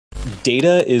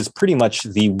data is pretty much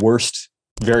the worst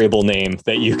variable name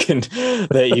that you can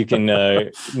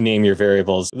name your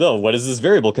variables. Though, what does this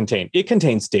variable contain? It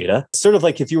contains data. Sort of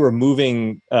like if you were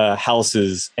moving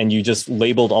houses and you just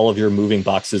labeled all of your moving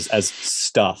boxes as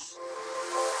stuff.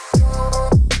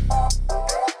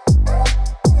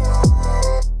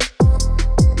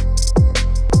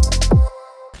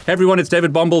 Hey everyone, it's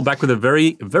David Bombal back with a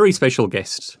very, very special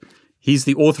guest. He's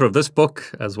the author of this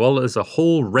book, as well as a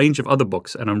whole range of other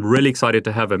books, and I'm really excited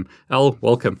to have him. Al,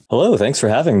 welcome. Hello, thanks for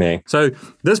having me. So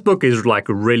this book is like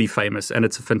really famous, and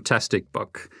it's a fantastic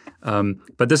book.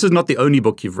 But this is not the only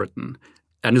book you've written,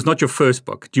 and it's not your first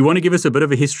book. Do you want to give us a bit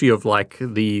of a history of like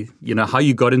how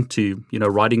you got into,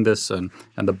 writing this and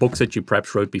the books that you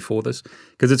perhaps wrote before this?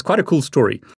 Because it's quite a cool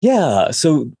story. Yeah.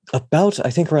 So I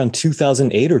think around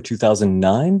 2008 or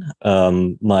 2009,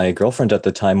 my girlfriend at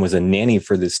the time was a nanny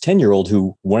for this 10-year-old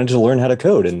who wanted to learn how to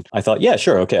code. And I thought, yeah,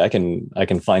 sure. Okay. I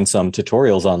can find some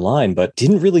tutorials online, but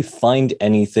didn't really find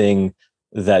anything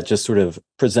that just sort of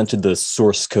presented the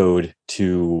source code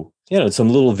to some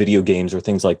little video games or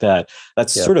things like that.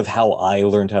 That's sort of how I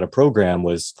learned how to program,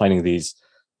 was finding these,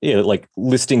 like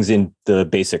listings in the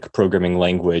basic programming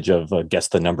language of a guess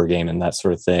the number game and that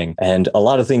sort of thing. And a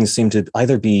lot of things seem to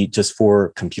either be just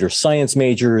for computer science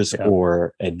majors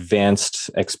or advanced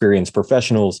experienced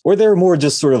professionals, or they're more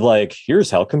just sort of like, here's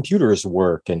how computers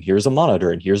work, and here's a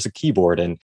monitor, and here's a keyboard,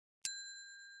 and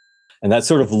that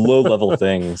sort of low level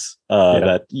things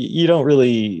that you don't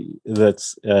really,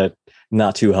 that's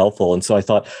not too helpful. And so I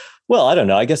thought, well, I don't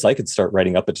know, I guess I could start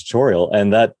writing up a tutorial.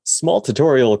 And that small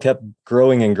tutorial kept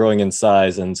growing and growing in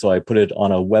size. And so I put it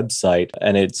on a website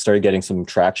and it started getting some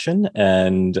traction.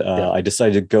 And I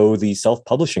decided to go the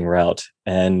self-publishing route.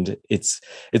 And it's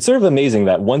sort of amazing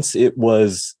that once it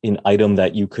was an item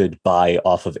that you could buy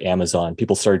off of Amazon,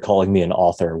 people started calling me an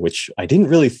author, which I didn't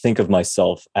really think of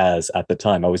myself as at the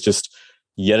time. I was just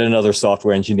yet another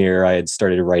software engineer. I had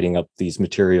started writing up these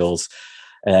materials.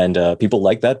 And people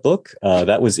liked that book.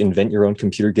 That was Invent Your Own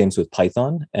Computer Games with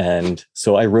Python. And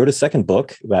so I wrote a second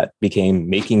book that became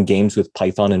Making Games with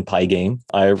Python and Pygame.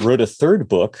 I wrote a third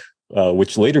book,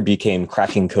 which later became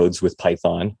Cracking Codes with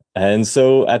Python. And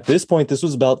so at this point, this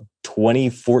was about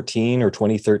 2014 or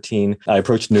 2013, I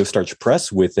approached No Starch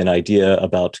Press with an idea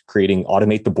about creating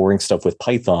Automate the Boring Stuff with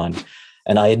Python.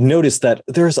 And I had noticed that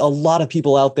there's a lot of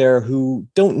people out there who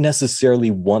don't necessarily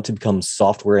want to become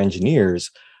software engineers,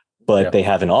 but they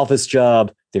have an office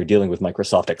job. They're dealing with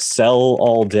Microsoft Excel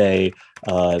all day.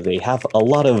 They have a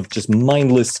lot of just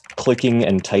mindless clicking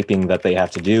and typing that they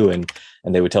have to do. And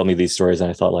they would tell me these stories. And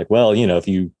I thought, like, well, if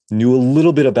you knew a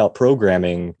little bit about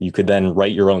programming, you could then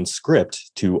write your own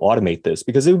script to automate this,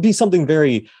 because it would be something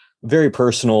very, very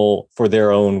personal for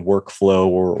their own workflow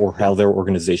or how their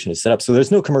organization is set up. So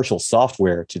there's no commercial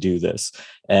software to do this.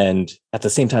 And at the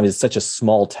same time, it's such a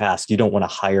small task. You don't want to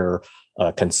hire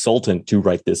a consultant to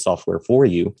write this software for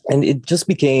you. And it just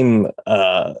became...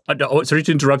 sorry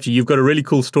to interrupt you. You've got a really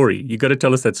cool story. You got to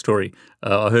tell us that story.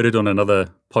 I heard it on another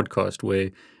podcast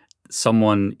where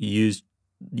someone used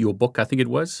your book, I think it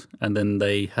was, and then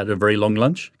they had a very long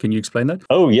lunch. Can you explain that?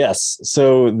 Oh, yes.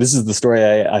 So this is the story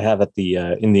I have at the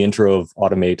in the intro of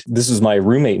Automate. This was my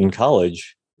roommate in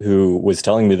college who was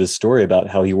telling me this story about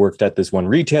how he worked at this one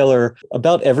retailer.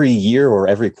 About every year or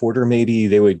every quarter, maybe,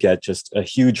 they would get just a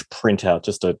huge printout,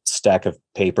 just a stack of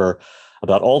paper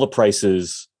about all the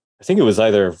prices. I think it was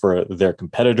either for their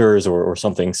competitors or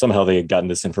something. Somehow they had gotten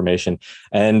this information.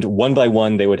 And one by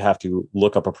one, they would have to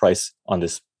look up a price on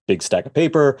this big stack of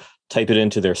paper, type it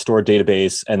into their store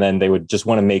database, and then they would just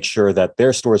want to make sure that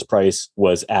their store's price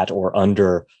was at or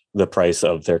under the price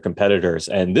of their competitors.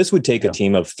 And this would take a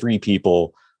team of 3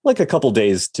 people, like a couple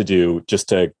days to do, just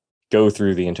to go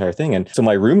through the entire thing. And so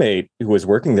my roommate, who was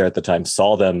working there at the time,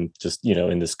 saw them just,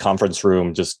 in this conference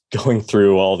room, just going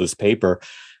through all this paper.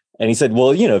 And he said,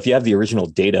 well, if you have the original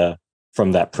data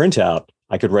from that printout,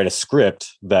 I could write a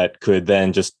script that could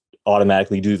then just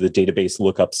automatically do the database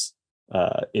lookups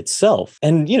itself.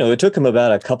 And, it took him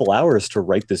about a couple hours to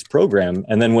write this program.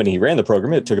 And then when he ran the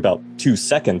program, it took about 2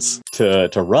 seconds to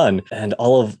run. And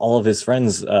all of his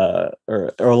friends or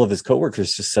all of his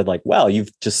coworkers just said, like, wow, you've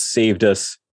just saved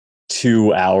us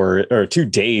 2 hours or 2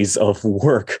 days of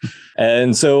work.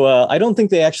 And so I don't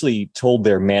think they actually told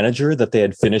their manager that they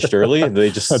had finished early. They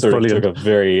just sort of took a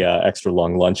very extra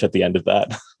long lunch at the end of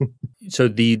that. So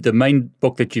the main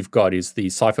book that you've got is the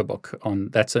Cypher book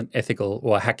that's an ethical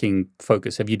or hacking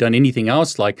focus. Have you done anything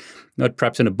else, like not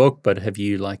perhaps in a book, but have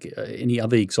you any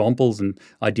other examples and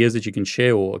ideas that you can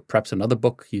share, or perhaps another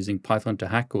book using Python to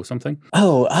hack or something?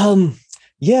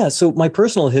 Yeah. So my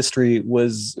personal history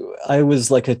was, I was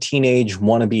like a teenage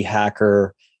wannabe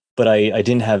hacker, but I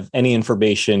didn't have any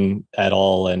information at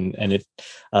all. And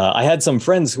I had some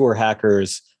friends who were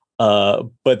hackers.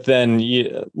 But then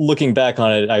looking back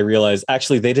on it, I realized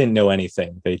actually they didn't know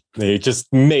anything. They just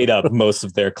made up most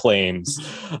of their claims.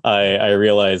 I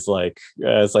realized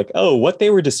it's like, oh, what they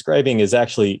were describing is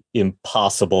actually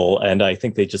impossible, and I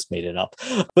think they just made it up.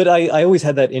 But I always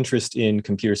had that interest in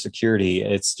computer security.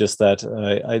 It's just that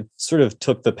I sort of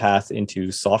took the path into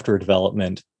software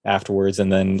development afterwards,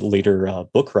 and then later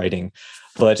book writing.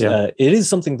 But it is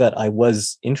something that I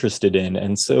was interested in.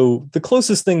 And so the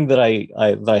closest thing that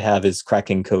I have is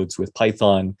cracking codes with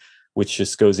Python, which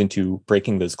just goes into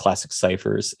breaking those classic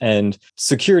ciphers. And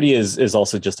security is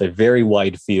also just a very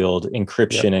wide field.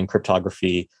 Encryption and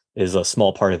cryptography is a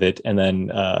small part of it. And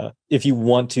then if you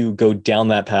want to go down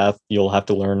that path, you'll have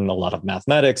to learn a lot of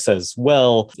mathematics as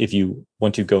well, if you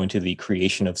want to go into the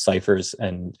creation of ciphers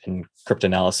and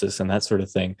cryptanalysis and that sort of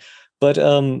thing. But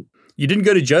you didn't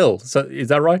go to jail, so is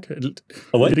that right?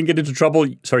 What? You didn't get into trouble.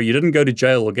 Sorry, you didn't go to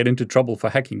jail or get into trouble for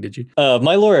hacking, did you?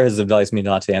 My lawyer has advised me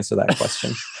not to answer that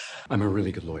question. I'm a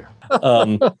really good lawyer.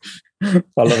 I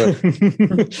love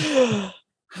it.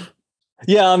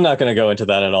 Yeah, I'm not going to go into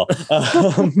that at all.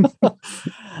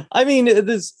 I mean,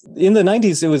 in the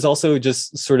 90s, it was also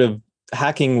just sort of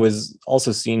hacking was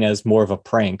also seen as more of a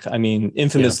prank. I mean,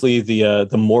 infamously, the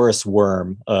Morris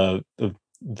worm, a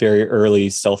very early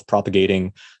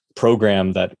self-propagating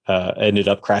program that ended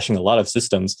up crashing a lot of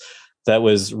systems, that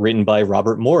was written by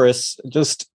Robert Morris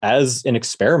just as an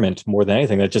experiment more than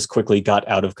anything, that just quickly got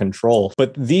out of control.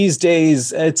 But these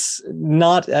days, it's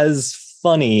not as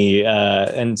funny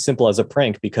and simple as a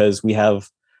prank, because we have,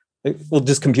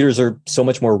 just computers are so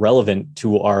much more relevant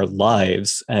to our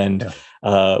lives. And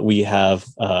we have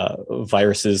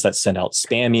viruses that send out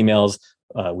spam emails.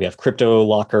 We have crypto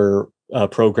locker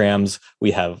programs.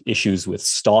 We have issues with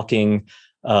stalking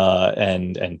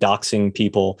and doxing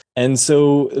people. And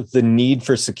so the need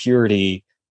for security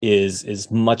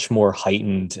is much more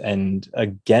heightened. And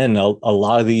again, a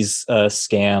lot of these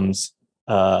scams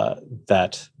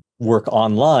that work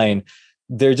online,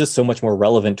 they're just so much more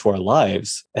relevant to our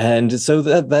lives. And so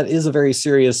that is a very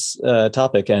serious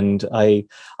topic. And I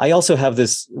also have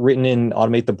this written in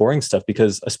Automate the Boring Stuff,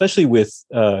 because especially with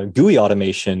GUI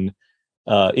automation,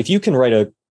 if you can write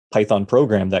a Python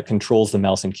program that controls the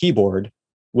mouse and keyboard,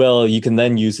 well, you can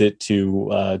then use it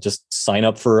to just sign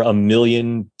up for 1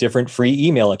 million different free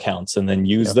email accounts and then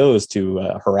use those to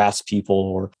harass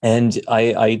people. And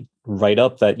I write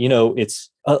up that, it's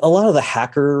a lot of the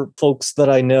hacker folks that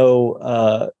I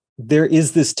know, there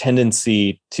is this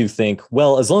tendency to think,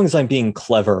 well, as long as I'm being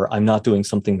clever, I'm not doing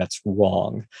something that's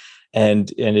wrong.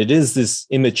 And it is this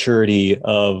immaturity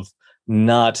of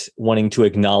not wanting to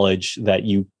acknowledge that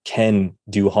you can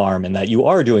do harm and that you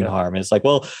are doing harm. And it's like,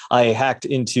 well, I hacked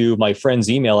into my friend's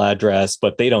email address,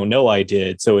 but they don't know I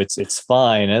did, so it's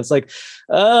fine. And it's like,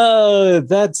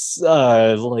 that's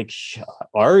like,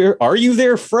 are you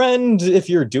their friend if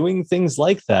you're doing things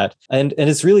like that? And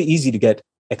it's really easy to get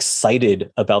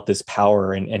excited about this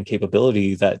power and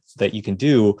capability that you can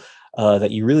do.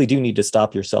 That you really do need to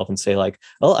stop yourself and say, like,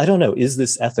 well, I don't know, is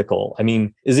this ethical? I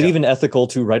mean, is it even ethical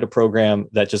to write a program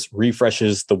that just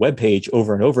refreshes the web page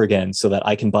over and over again so that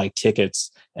I can buy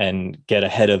tickets and get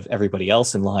ahead of everybody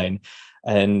else in line?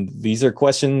 And these are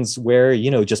questions where,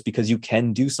 just because you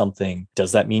can do something,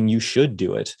 does that mean you should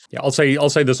do it? Yeah, I'll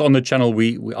say this on the channel.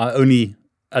 We I only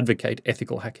advocate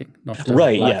ethical hacking, not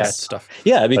that stuff.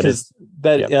 Yeah, because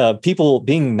people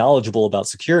being knowledgeable about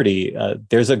security,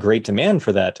 there's a great demand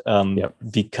for that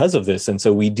because of this. And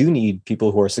so we do need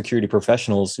people who are security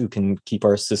professionals who can keep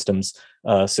our systems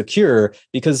secure,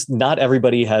 because not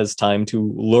everybody has time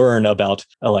to learn about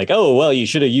you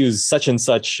should have used such and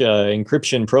such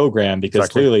encryption program because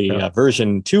clearly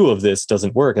version 2 of this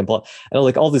doesn't work, and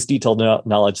all this detailed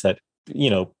knowledge that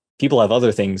people have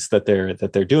other things that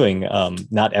they're doing.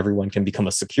 Not everyone can become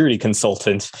a security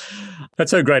consultant.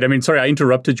 That's so great. I mean, sorry, I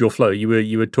interrupted your flow. You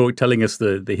were telling us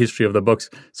the history of the books.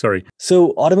 Sorry.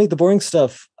 So Automate the Boring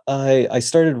Stuff, I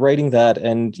started writing that,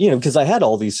 and because I had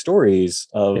all these stories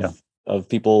of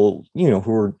people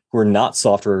who were not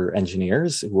software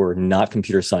engineers, who were not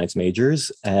computer science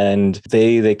majors, and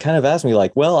they kind of asked me,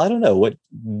 like, well, I don't know,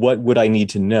 what would I need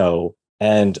to know?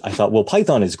 And I thought, well,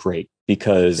 Python is great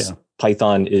because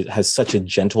Python has such a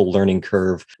gentle learning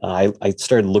curve. I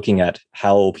started looking at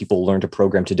how people learn to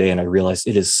program today, and I realized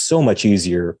it is so much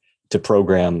easier to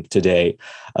program today.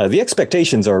 The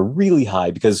expectations are really high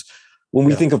because when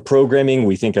we think of programming,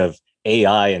 we think of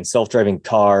AI and self-driving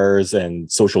cars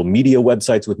and social media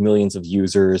websites with millions of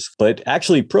users. But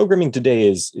actually, programming today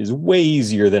is way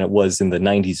easier than it was in the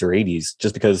 90s or 80s,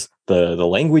 just because the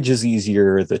language is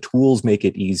easier, the tools make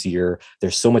it easier.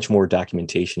 There's so much more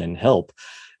documentation and help.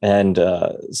 And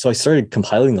so I started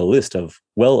compiling a list of,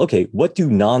 well, okay, what do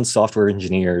non-software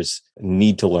engineers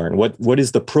need to learn? What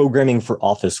is the programming for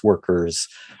office workers?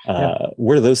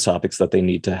 What are those topics that they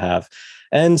need to have?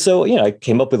 And so, I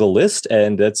came up with a list,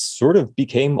 and that sort of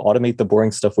became Automate the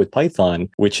Boring Stuff with Python,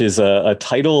 which is a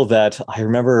title that I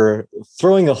remember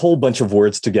throwing a whole bunch of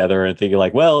words together and thinking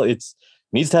like, well, it's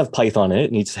needs to have Python in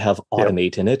it, needs to have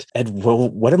automate in it. And well,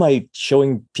 what am I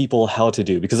showing people how to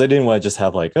do? Because I didn't want to just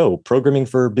have like, oh, programming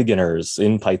for beginners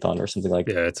in Python or something like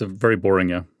that. Yeah, it's a very boring,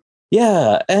 yeah.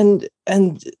 Yeah. And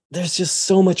there's just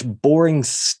so much boring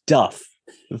stuff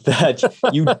that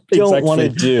you don't want to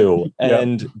do.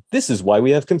 And this is why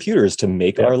we have computers, to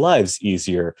make our lives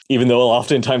easier, even though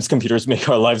oftentimes computers make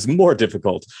our lives more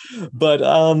difficult. But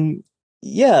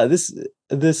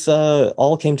this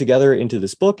all came together into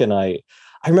this book. And I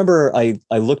remember I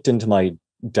looked into my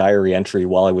diary entry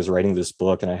while I was writing this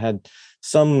book, and I had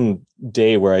some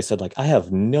day where I said, like, I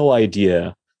have no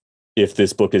idea if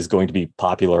this book is going to be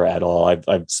popular at all.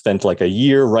 I've spent like a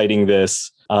year writing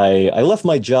this. I left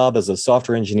my job as a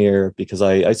software engineer because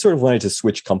I sort of wanted to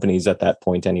switch companies at that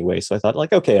point anyway. So I thought,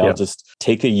 like, okay, I'll just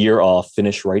take a year off,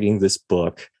 finish writing this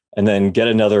book, and then get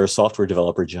another software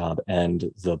developer job. And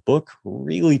the book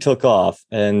really took off.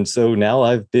 And so now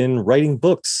I've been writing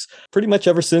books pretty much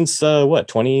ever since,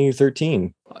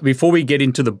 2013. Before we get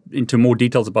into more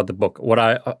details about the book, what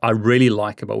I really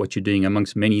like about what you're doing,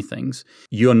 amongst many things,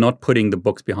 you're not putting the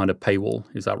books behind a paywall.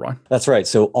 Is that right? That's right.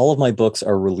 So all of my books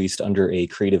are released under a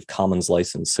Creative Commons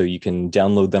license. So you can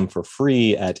download them for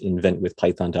free at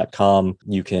inventwithpython.com.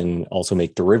 You can also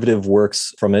make derivative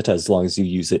works from it as long as you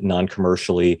use it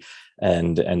non-commercially,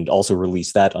 and also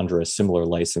release that under a similar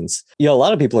license. A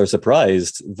lot of people are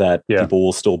surprised that people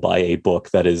will still buy a book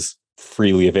that is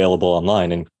freely available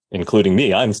online, and including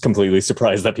me. I'm completely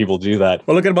surprised that people do that.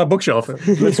 Well, look at my bookshelf.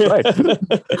 That's right.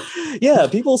 Yeah,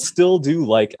 people still do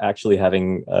like actually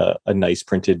having a nice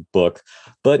printed book.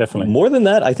 But Definitely. More than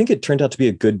that, I think it turned out to be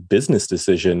a good business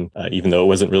decision, even though it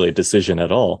wasn't really a decision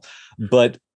at all.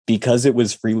 But because it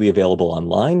was freely available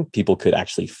online, people could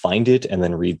actually find it and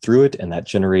then read through it, and that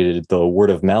generated the word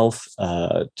of mouth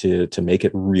to make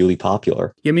it really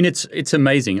popular. Yeah, I mean, it's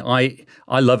amazing. I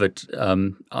love it.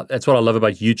 That's what I love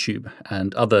about YouTube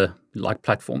and other like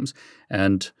platforms.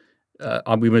 And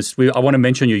I want to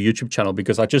mention your YouTube channel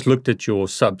because I just looked at your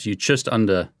subs. You're just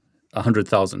under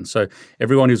 100,000. So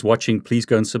everyone who's watching, please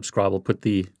go and subscribe. I'll put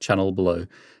the channel below.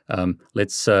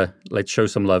 Let's show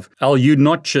some love. Al, you're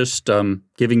not just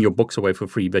giving your books away for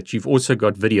free, but you've also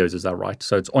got videos, is that right?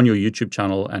 So it's on your YouTube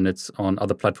channel and it's on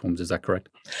other platforms, is that correct?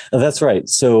 That's right.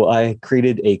 So I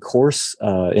created a course,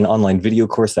 an online video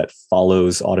course that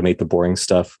follows Automate the Boring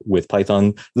Stuff with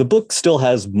Python. The book still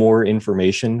has more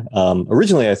information.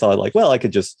 Originally, I thought like, well, I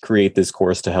could just create this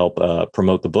course to help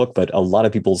promote the book, but a lot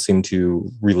of people seem to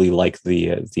really like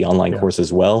the online course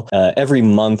as well. Every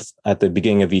month, at the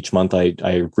beginning of each month,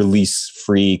 I release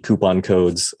free coupon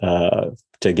codes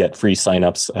to get free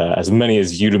signups, as many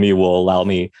as Udemy will allow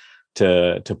me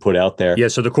to put out there. Yeah,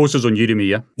 so the course is on Udemy,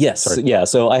 yeah? Yes, Sorry. yeah.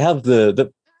 So I have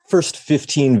the first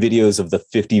 15 videos of the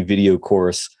 50 video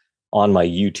course on my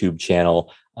YouTube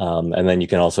channel. And then you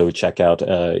can also check out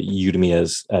Udemy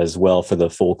as well for the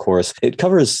full course. It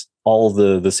covers all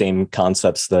the same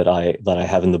concepts that I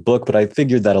have in the book, but I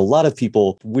figured that a lot of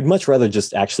people would much rather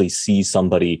just actually see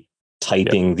somebody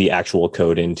typing the actual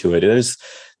code into it.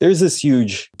 There's this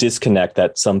huge disconnect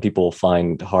that some people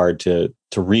find hard to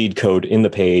read code in the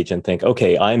page and think,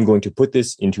 okay, I'm going to put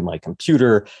this into my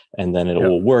computer and then it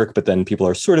will work. But then people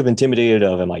are sort of intimidated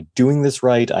of, am I doing this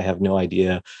right? I have no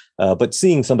idea. But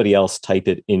seeing somebody else type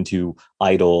it into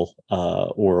idle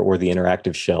or the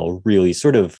interactive shell really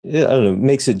sort of, I don't know,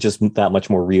 makes it just that much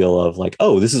more real of like,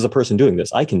 oh, this is a person doing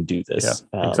this. I can do this.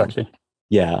 Yeah, exactly.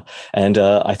 Yeah. And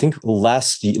I think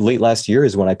late last year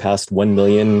is when I passed 1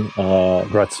 million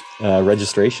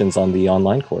registrations on the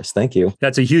online course. Thank you.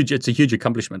 It's a huge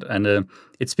accomplishment. And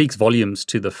it speaks volumes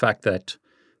to the fact that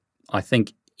I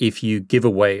think if you give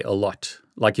away a lot,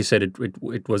 like you said,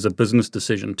 it was a business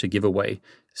decision to give away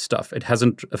stuff. It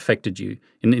hasn't affected you.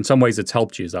 In some ways, it's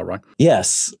helped you. Is that right?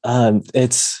 Yes. I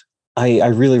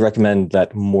really recommend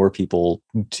that more people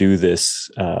do this.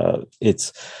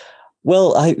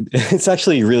 Well, it's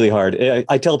actually really hard.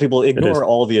 I tell people ignore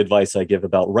all the advice I give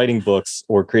about writing books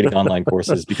or creating online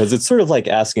courses because it's sort of like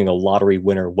asking a lottery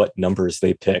winner what numbers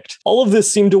they picked. All of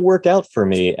this seemed to work out for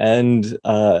me, and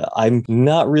I'm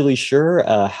not really sure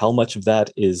how much of that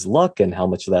is luck and how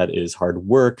much of that is hard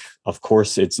work. Of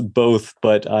course, it's both,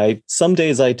 but some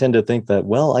days I tend to think that,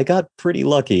 well, I got pretty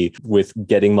lucky with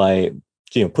getting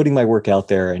putting my work out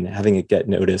there and having it get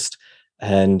noticed,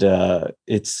 and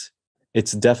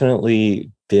it's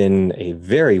definitely been a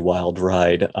very wild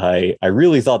ride. I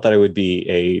really thought that I would be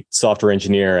a software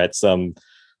engineer at some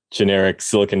generic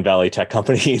Silicon Valley tech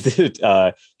company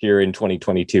that, here in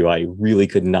 2022. I really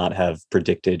could not have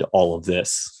predicted all of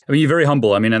this. I mean, you're very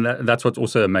humble. I mean, and that's what's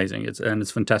also amazing.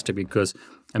 It's fantastic because,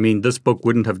 I mean, this book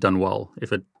wouldn't have done well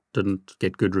if it didn't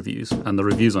get good reviews, and the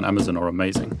reviews on Amazon are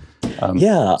amazing.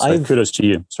 Kudos to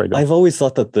you. Sorry, I've always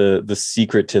thought that the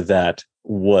secret to that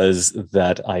was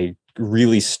that I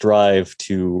really strive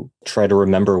to try to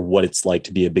remember what it's like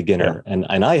to be a beginner. Yeah.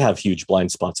 And I have huge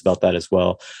blind spots about that as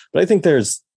well. But I think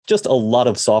there's just a lot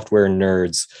of software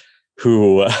nerds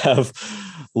who have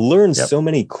learned so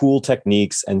many cool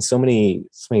techniques and so many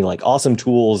like awesome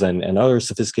tools and other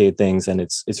sophisticated things. And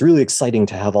it's really exciting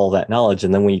to have all that knowledge.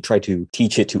 And then when you try to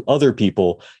teach it to other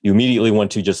people, you immediately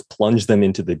want to just plunge them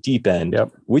into the deep end,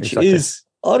 which is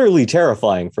utterly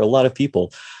terrifying for a lot of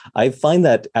people. I find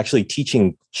that actually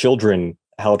teaching children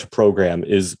how to program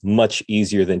is much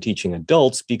easier than teaching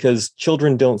adults because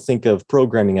children don't think of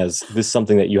programming as this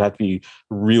something that you have to be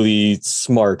really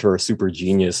smart or a super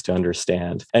genius to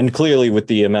understand. And clearly with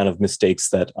the amount of mistakes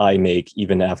that I make,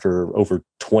 even after over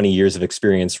 20 years of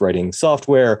experience writing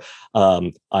software,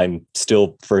 I'm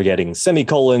still forgetting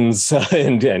semicolons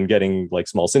and getting like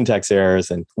small syntax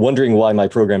errors and wondering why my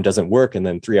program doesn't work. And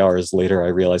then 3 hours later, I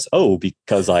realize,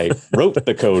 because I wrote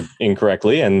the code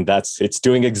incorrectly and it's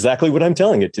doing exactly what I'm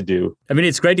telling it to do. I mean,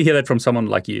 it's great to hear that from someone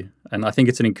like you. And I think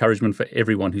it's an encouragement for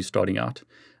everyone who's starting out.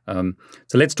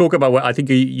 So let's talk about what I think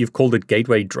you've called it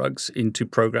gateway drugs into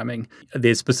programming.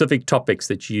 There's specific topics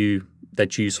that you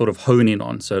sort of hone in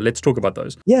on. So let's talk about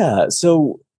those. Yeah.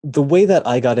 So the way that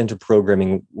I got into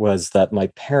programming was that my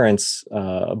parents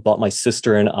bought my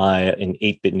sister and I an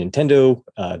 8-bit Nintendo.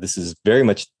 This is very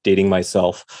much dating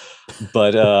myself,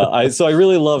 but I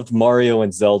really loved Mario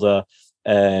and Zelda.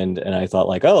 And I thought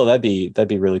like, that'd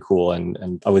be really cool.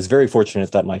 And I was very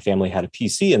fortunate that my family had a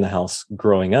PC in the house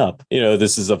growing up.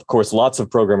 This is, of course, lots of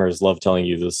programmers love telling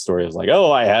you this story of like,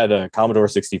 I had a Commodore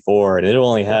 64 and it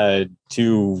only had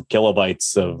 2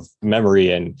 kilobytes of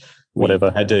memory and whatever.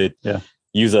 Had to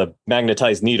use a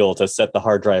magnetized needle to set the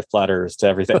hard drive platters to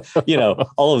everything.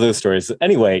 All of those stories.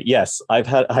 Anyway, yes, I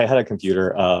had a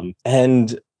computer,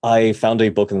 and I found a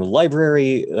book in the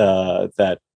library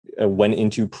that went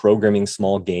into programming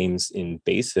small games in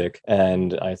BASIC.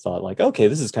 And I thought like, okay,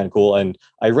 this is kind of cool. And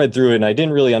I read through it and I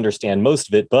didn't really understand most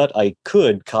of it, but I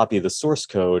could copy the source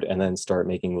code and then start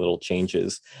making little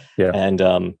changes. Yeah. And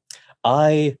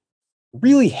I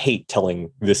really hate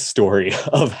telling this story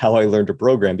of how I learned to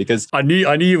program because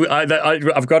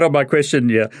I've got on my question.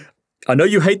 Yeah. I know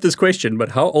you hate this question, but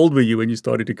how old were you when you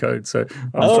started to code? So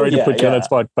I'm sorry to put you on that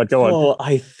spot, but go on. Oh,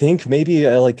 I think maybe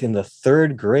like in the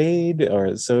 3rd grade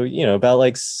or so, about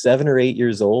like 7 or 8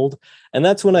 years old. And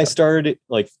that's when I started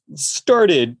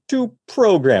to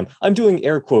program. I'm doing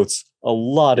air quotes a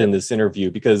lot in this interview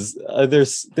because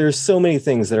there's so many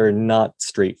things that are not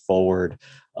straightforward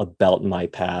about my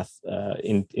path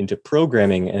into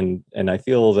programming. And I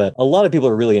feel that a lot of people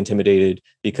are really intimidated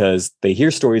because they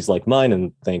hear stories like mine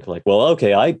and think like, well,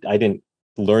 okay, I didn't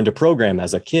learn to program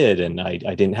as a kid and I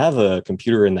didn't have a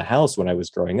computer in the house when I was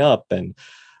growing up. And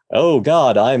oh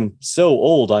God, I'm so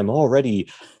old. I'm already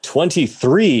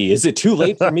 23. Is it too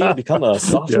late for me to become a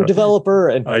software developer?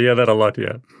 And I hear that a lot.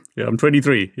 Yeah. Yeah, I'm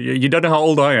 23. You don't know how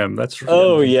old I am. That's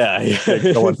oh yeah.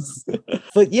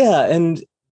 But yeah,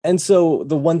 and so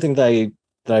the one thing that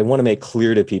I want to make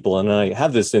clear to people, and I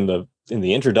have this in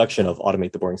the introduction of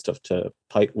Automate the Boring Stuff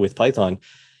with Python,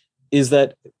 is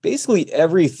that basically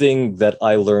everything that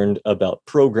I learned about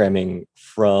programming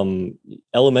from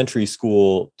elementary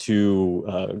school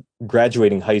to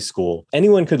graduating high school,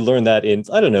 anyone could learn that in,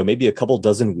 I don't know, maybe a couple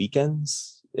dozen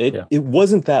weekends. It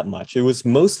wasn't that much. It was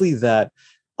mostly that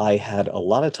I had a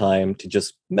lot of time to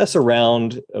just mess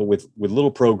around with little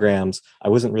programs. I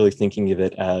wasn't really thinking of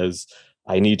it as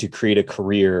I need to create a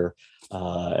career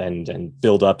and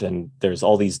build up. And there's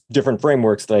all these different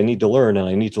frameworks that I need to learn, and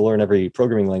I need to learn every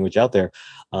programming language out there.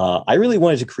 I really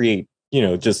wanted to create,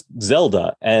 just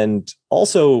Zelda. And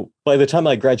also, by the time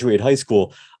I graduated high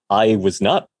school, I was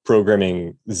not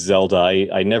programming Zelda.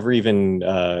 I never even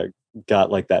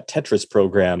got like that Tetris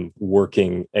program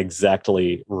working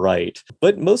exactly right.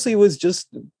 But mostly it was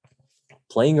just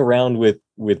playing around with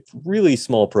really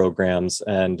small programs.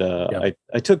 And I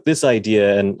took this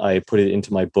idea and I put it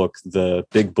into my book, The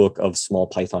Big Book of Small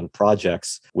Python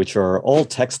Projects, which are all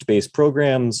text-based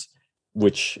programs,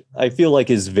 which I feel like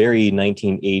is very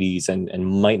 1980s and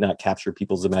might not capture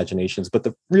people's imaginations. But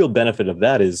the real benefit of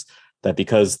that is that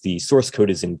because the source code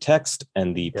is in text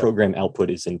and the program output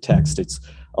is in text, it's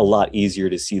a lot easier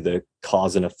to see the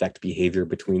cause and effect behavior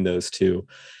between those two.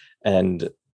 And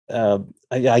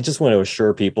I just want to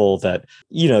assure people that,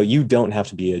 you don't have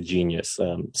to be a genius.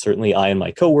 Certainly I and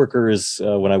my coworkers,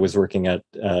 when I was working at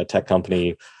a tech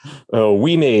company,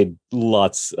 we made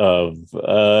lots of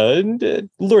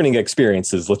learning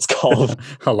experiences, let's call them.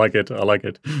 I like it.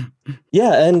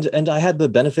 Yeah. And I had the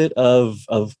benefit of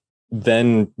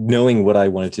then knowing what I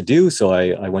wanted to do. So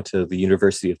I went to the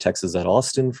University of Texas at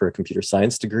Austin for a computer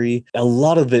science degree. A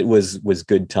lot of it was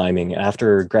good timing.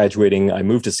 After graduating, I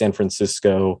moved to San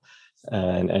Francisco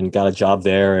and got a job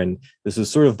there. And this was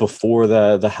sort of before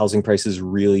the housing prices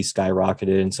really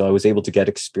skyrocketed. And so I was able to get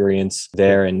experience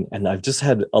there. And I've just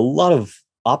had a lot of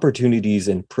opportunities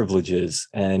and privileges.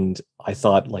 And I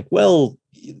thought like, well,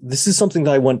 this is something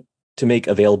that I want to make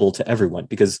available to everyone,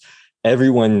 because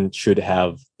everyone should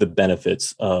have the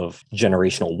benefits of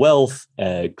generational wealth,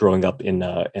 growing up in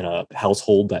a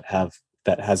household that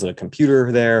has a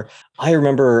computer there. I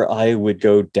remember I would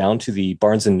go down to the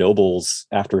Barnes and Nobles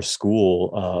after school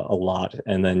a lot,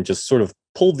 and then just sort of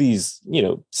pull these,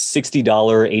 $60,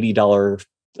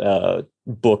 $80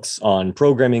 books on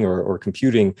programming or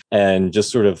computing, and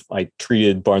just sort of I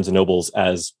treated Barnes and Nobles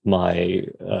as my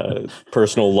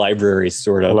personal library,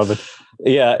 sort of. I love it.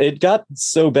 Yeah, it got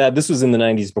so bad. This was in the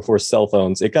 90s before cell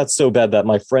phones. It got so bad that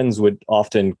my friends would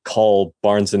often call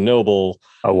Barnes and Noble.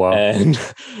 Oh, wow. And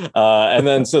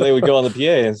then so they would go on the PA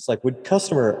and it's like, would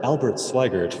customer Albert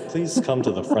Swigert please come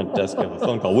to the front desk of a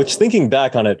phone call? Which, thinking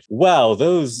back on it, wow,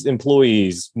 those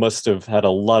employees must have had a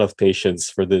lot of patience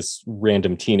for this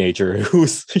random teenager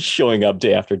who's showing up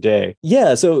day after day.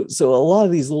 Yeah, so a lot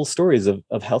of these little stories of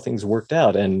how things worked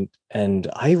out. And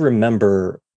I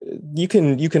remember you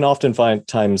can often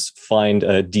find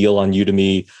a deal on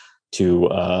Udemy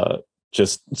to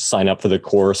just sign up for the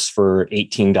course for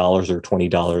 $18 or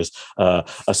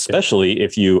 $20, especially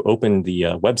if you open the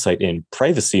website in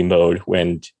privacy mode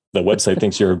when the website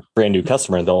thinks you're a brand new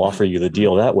customer, and they'll offer you the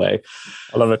deal that way.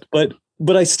 I love it. But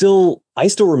I still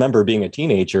remember being a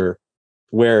teenager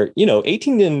where,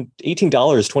 $18,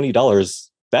 $20,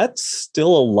 that's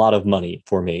still a lot of money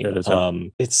for me.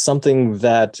 It's something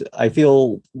that I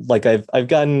feel like I've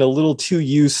gotten a little too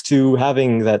used to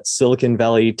having that Silicon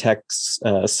Valley tech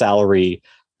salary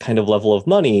kind of level of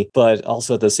money, but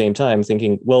also at the same time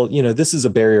thinking, well, this is a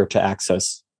barrier to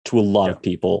access to a lot of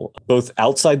people, both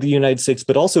outside the United States,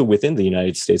 but also within the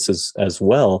United States as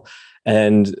well.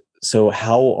 And so what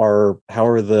are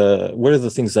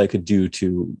the things that I could do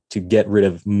to get rid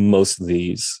of most of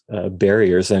these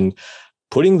barriers? And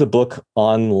putting the book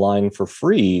online for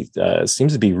free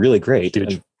seems to be really great.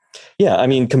 And, yeah, I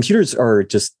mean, computers are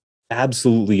just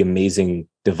absolutely amazing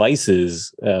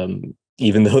devices,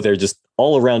 even though they're just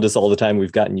all around us all the time.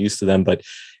 We've gotten used to them, but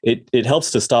it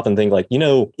helps to stop and think like,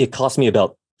 it cost me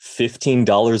about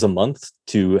 $15 a month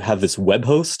to have this web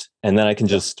host. And then I can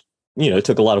just, it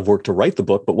took a lot of work to write the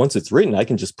book, but once it's written, I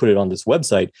can just put it on this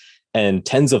website and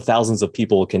tens of thousands of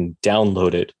people can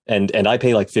download it. And I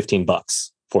pay like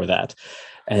 $15 for that.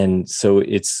 And so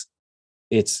it's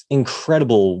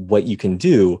incredible what you can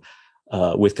do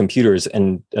with computers,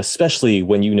 and especially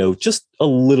when just a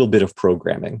little bit of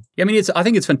programming. Yeah, I mean, I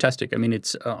think it's fantastic. I mean,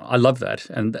 I love that,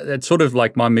 and it's sort of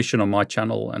like my mission on my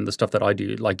channel and the stuff that I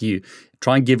do. Like you,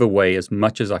 try and give away as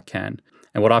much as I can.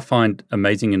 And what I find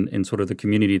amazing in sort of the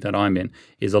community that I'm in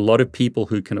is a lot of people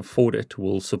who can afford it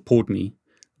will support me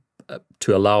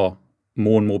to allow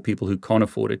more and more people who can't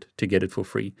afford it to get it for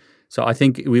free. So I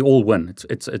think we all win.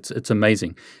 It's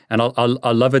amazing, and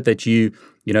I love it that you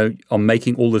are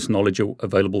making all this knowledge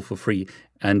available for free.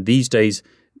 And these days,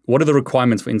 what are the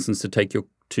requirements, for instance, to take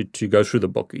to go through the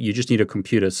book? You just need a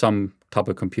computer, some type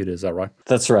of computer. Is that right?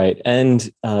 That's right. And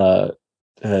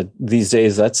these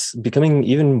days, that's becoming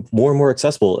even more and more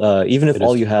accessible. Even if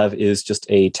all you have is just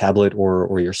a tablet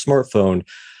or your smartphone,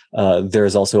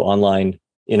 there's also online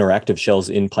interactive shells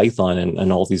in Python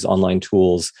and all these online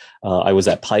tools. I was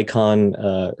at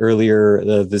PyCon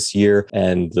earlier this year,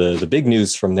 and the big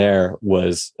news from there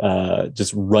was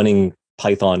just running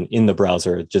Python in the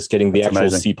browser, just getting the actual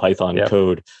CPython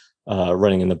code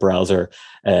running in the browser.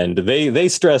 And they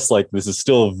stress like this is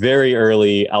still very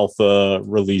early alpha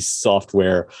release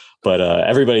software, but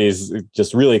everybody's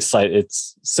just really excited.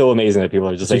 It's so amazing that people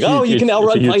are just saying, "Oh, you can now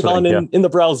run Python in the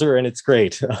browser, and it's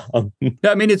great."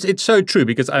 Yeah, I mean, it's so true,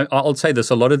 because I'll say this: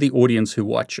 a lot of the audience who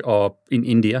watch are in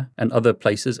India and other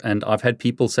places, and I've had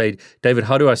people say, "David,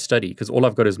 how do I study? Because all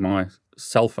I've got is my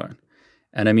cell phone."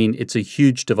 And I mean, it's a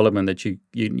huge development that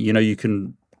you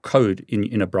can code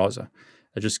in a browser.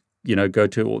 I just go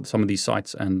to some of these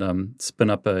sites and spin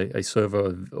up a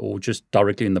server or just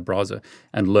directly in the browser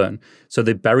and learn. So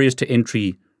the barriers to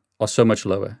entry are so much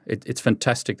lower. It's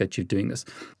fantastic that you're doing this.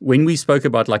 When we spoke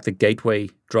about like the gateway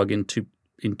drug into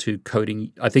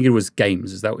coding, I think it was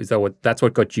games. Is that that's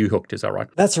what got you hooked? Is that right?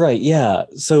 That's right. Yeah.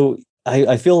 So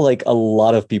I feel like a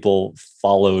lot of people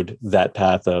followed that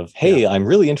path of, hey, I'm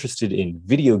really interested in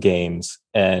video games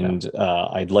and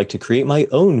I'd like to create my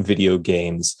own video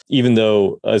games, even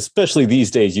though, especially these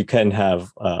days, you can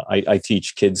have, I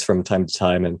teach kids from time to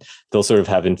time and they'll sort of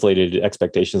have inflated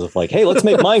expectations of like, hey, let's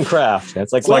make Minecraft. And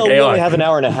it's like, well, we only have an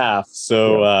hour and a half.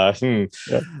 So,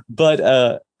 But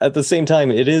at the same time,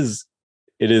 it is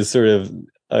sort of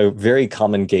a very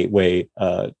common gateway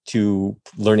to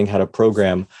learning how to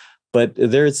program. But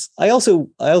I also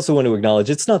want to acknowledge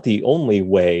it's not the only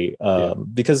way,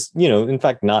 because, in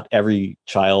fact, not every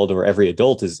child or every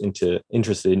adult is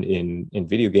interested in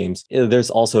video games. There's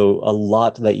also a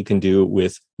lot that you can do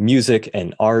with music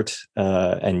and art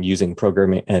and using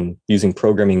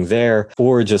programming there,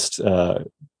 or just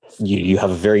you have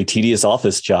a very tedious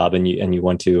office job and you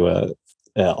want to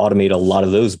automate a lot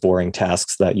of those boring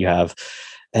tasks that you have.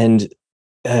 And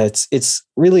it's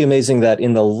really amazing that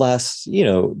in the last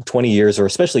 20 years, or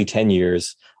especially 10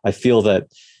 years, I feel that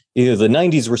the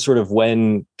 90s were sort of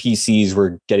when PCs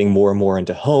were getting more and more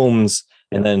into homes,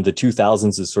 and then the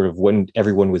 2000s is sort of when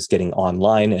everyone was getting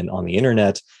online and on the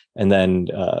internet, and then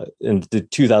in the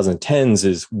 2010s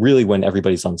is really when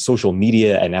everybody's on social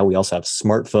media, and now we also have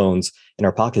smartphones in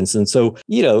our pockets. And so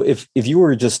if you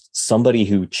were just somebody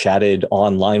who chatted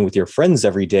online with your friends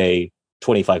every day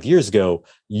 25 years ago,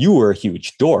 you were a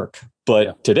huge dork.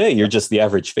 But today, you're just the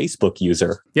average Facebook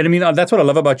user. Yeah, I mean, that's what I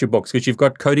love about your books, because you've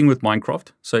got coding with Minecraft.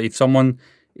 So if someone,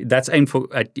 that's aimed for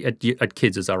at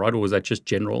kids, is that right? Or was that just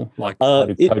general, like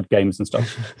code games and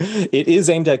stuff? It is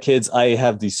aimed at kids. I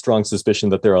have the strong suspicion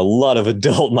that there are a lot of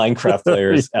adult Minecraft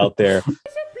players out there. Isn't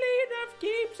play enough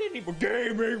games anymore?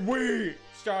 Gaming we!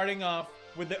 Starting off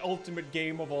with the ultimate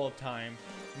game of all time,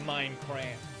 Minecraft.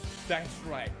 That's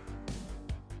right.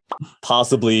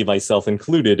 Possibly myself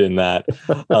included in that.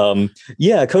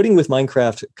 Coding with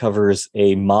Minecraft covers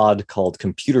a mod called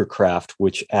Computercraft,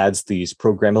 which adds these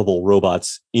programmable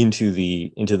robots into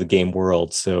the game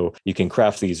world. So you can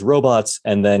craft these robots,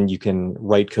 and then you can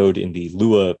write code in the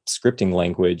Lua scripting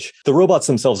language. The robots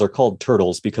themselves are called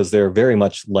turtles because they're very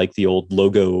much like the old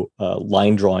logo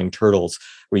line drawing turtles,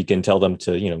 where you can tell them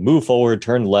to, move forward,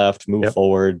 turn left, move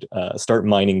forward, start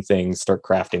mining things, start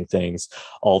crafting things.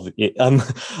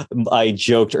 I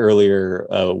joked earlier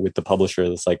with the publisher,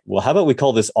 it's like, well, how about we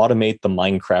call this Automate the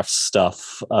Minecraft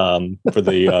Stuff for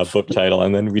the book title?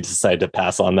 And then we decided to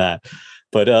pass on that.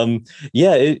 But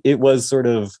it was sort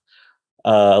of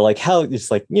like how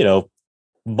it's like,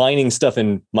 mining stuff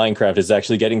in Minecraft is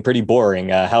actually getting pretty boring.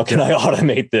 How can I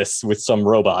automate this with some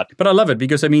robot? But I love it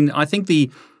because, I mean, I think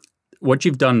what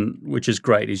you've done, which is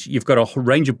great, is you've got a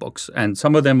range of books, and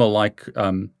some of them are like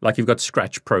you've got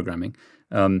Scratch programming,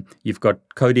 you've got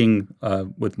coding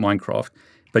with Minecraft,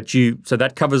 so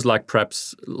that covers like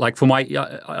perhaps like for my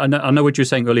I know what you were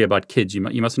saying earlier about kids. You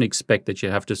mustn't expect that you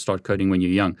have to start coding when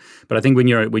you're young, but I think when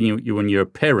you're a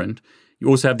parent, you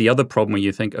also have the other problem where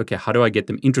you think, okay, how do I get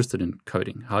them interested in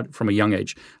coding? From a young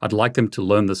age, I'd like them to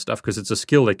learn this stuff because it's a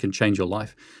skill that can change your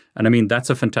life. And I mean, that's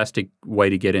a fantastic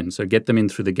way to get in. So get them in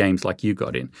through the games like you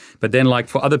got in. But then like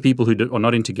for other people who are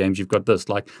not into games, you've got this.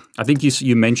 Like I think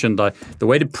you mentioned the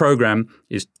way to program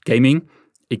is gaming,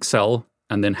 Excel,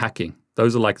 and then hacking.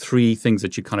 Those are like three things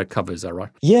that you kind of cover, is that right?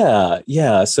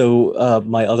 Yeah. So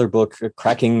my other book,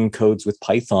 Cracking Codes with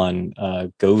Python,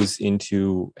 goes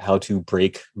into how to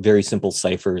break very simple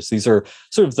ciphers. These are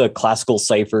sort of the classical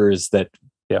ciphers that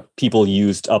people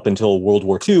used up until World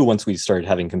War II, once we started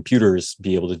having computers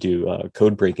be able to do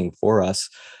code breaking for us.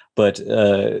 But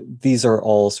these are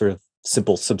all sort of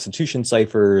simple substitution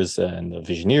ciphers and the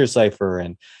Vigenère cipher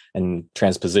and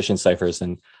transposition ciphers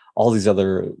and all these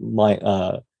other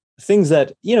things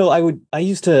that, I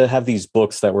used to have these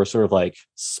books that were sort of like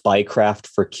spycraft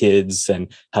for kids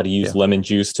and how to use lemon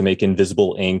juice to make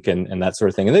invisible ink and that sort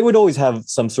of thing. And they would always have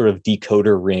some sort of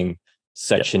decoder ring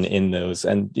section in those.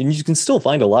 And you can still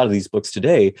find a lot of these books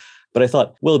today, But I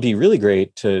thought, well, it'd be really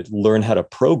great to learn how to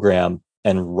program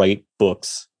and write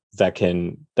books that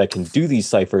can do these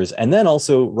ciphers, and then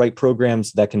also write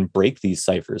programs that can break these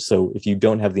ciphers. So if you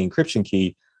don't have the encryption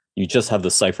key, you just have the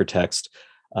ciphertext.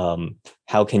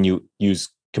 How can you use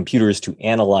computers to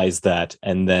analyze that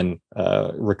and then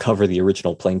recover the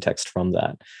original plaintext from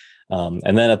that?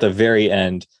 And then at the very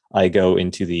end, I go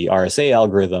into the RSA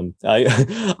algorithm. I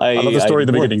love the story at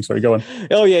the beginning. Sorry, go on.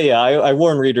 Oh yeah. I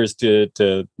warn readers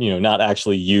to not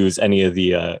actually use any of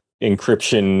the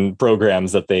encryption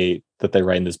programs that they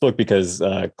write in this book, because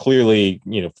clearly,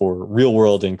 for real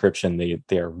world encryption,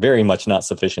 they are very much not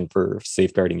sufficient for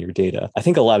safeguarding your data. I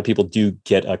think a lot of people do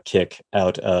get a kick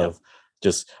out of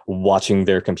just watching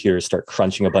their computers start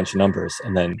crunching a bunch of numbers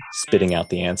and then spitting out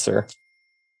the answer.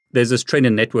 There's this trend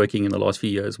in networking in the last few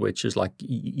years, which is like,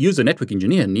 you as a network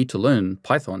engineer need to learn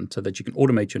Python so that you can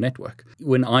automate your network.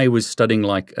 When I was studying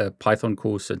like a Python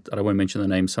course at, I don't want to mention the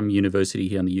name, some university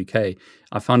here in the UK,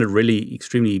 I found it really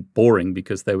extremely boring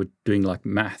because they were doing like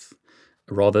math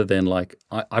rather than like,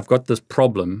 I've got this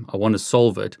problem, I want to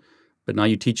solve it, but now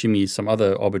you're teaching me some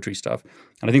other arbitrary stuff.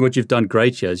 And I think what you've done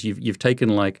great here is you've taken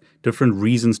like different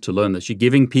reasons to learn this. You're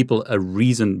giving people a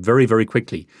reason very, very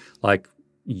quickly. Like,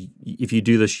 if you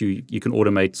do this, you can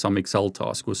automate some Excel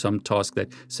task or some task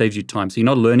that saves you time. So you're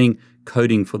not learning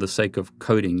coding for the sake of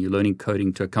coding. You're learning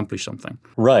coding to accomplish something.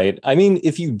 Right. I mean,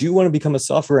 if you do want to become a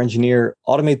software engineer,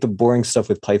 automate the boring stuff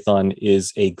with Python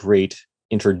is a great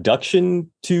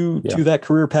introduction to that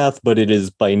career path, but it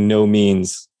is by no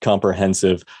means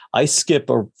comprehensive. I skip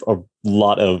a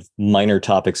lot of minor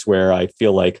topics where I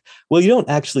feel like, well, you don't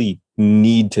actually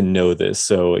need to know this.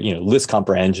 So, list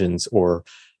comprehensions or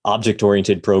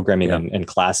object-oriented programming and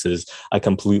classes, I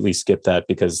completely skipped that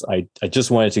because I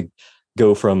just wanted to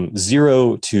go from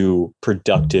zero to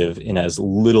productive in as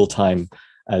little time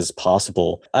as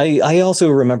possible. I also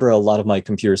remember a lot of my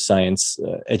computer science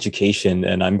education,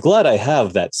 and I'm glad I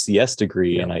have that CS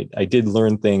degree, and I did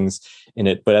learn things in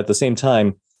it, but at the same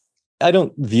time, I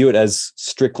don't view it as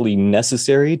strictly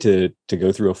necessary to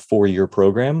go through a 4-year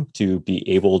program to be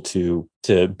able to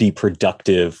be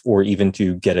productive or even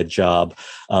to get a job.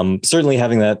 Certainly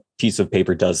having that piece of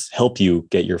paper does help you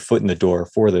get your foot in the door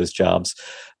for those jobs.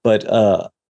 But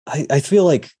I feel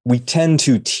like we tend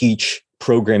to teach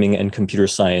programming and computer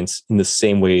science in the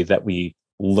same way that we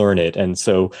learn it. And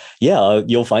so,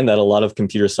 you'll find that a lot of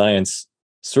computer science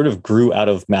sort of grew out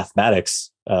of mathematics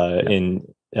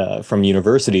from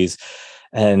universities.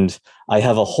 And I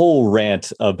have a whole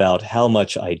rant about how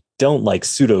much I don't like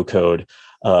pseudocode,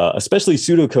 especially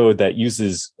pseudocode that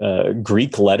uses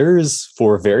Greek letters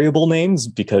for variable names,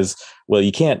 because, well,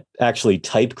 you can't actually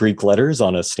type Greek letters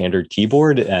on a standard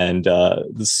keyboard, and the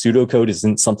pseudocode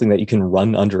isn't something that you can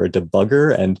run under a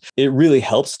debugger. And it really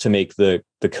helps to make the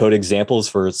code examples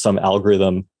for some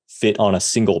algorithm fit on a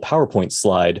single PowerPoint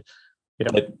slide.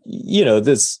 But,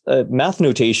 this math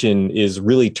notation is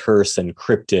really terse and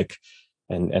cryptic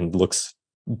and looks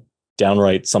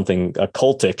downright something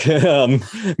occultic,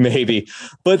 maybe.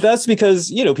 But that's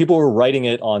because, people were writing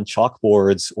it on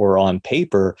chalkboards or on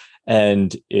paper,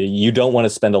 and you don't want to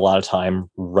spend a lot of time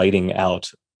writing out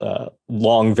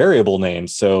long variable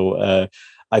names. So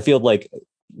I feel like,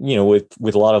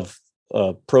 with a lot of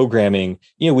programming,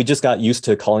 we just got used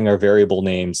to calling our variable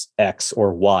names X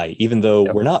or Y, even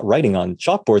though we're not writing on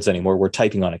chalkboards anymore. We're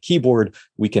typing on a keyboard.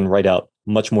 We can write out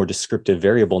much more descriptive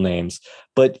variable names,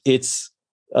 but it's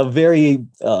a very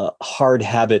hard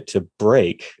habit to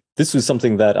break. This was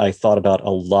something that I thought about a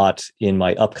lot in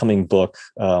my upcoming book,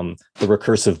 The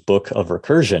Recursive Book of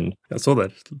Recursion. I saw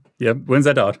that. Yeah. When's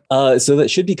that out? So that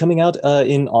should be coming out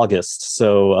in August.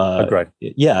 So great.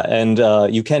 Yeah. And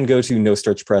you can go to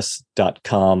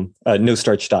nostarchpress.com,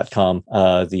 nostarch.com,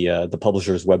 the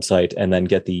publisher's website, and then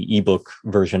get the ebook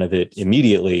version of it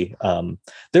immediately.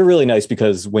 They're really nice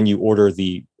because when you order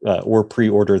or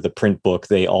pre-order the print book,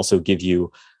 they also give you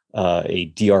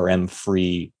a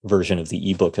DRM-free version of the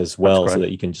ebook as well, so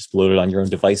that you can just load it on your own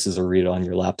devices or read it on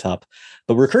your laptop.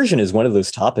 But recursion is one of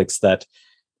those topics that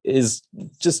is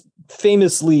just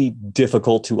famously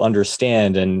difficult to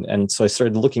understand. And so I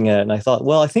started looking at it and I thought,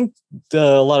 well, I think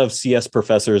a lot of CS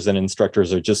professors and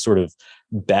instructors are just sort of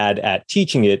bad at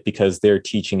teaching it because they're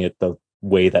teaching it the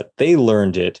way that they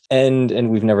learned it. And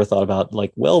we've never thought about,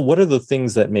 like, well, what are the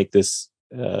things that make this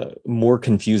more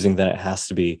confusing than it has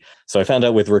to be? So I found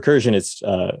out with recursion, it's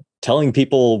telling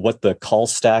people what the call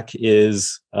stack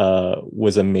is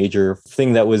was a major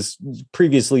thing that was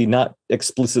previously not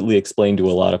explicitly explained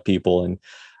to a lot of people. And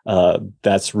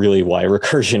that's really why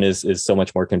recursion is so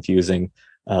much more confusing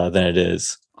than it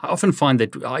is. I often find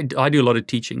that I do a lot of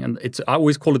teaching, and I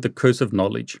always call it the curse of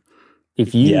knowledge.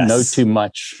 If you know too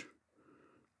much,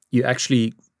 you're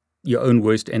actually your own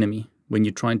worst enemy when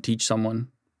you try and teach someone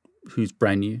who's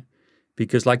brand new.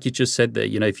 Because like you just said there,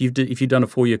 if you've done a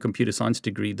 4-year computer science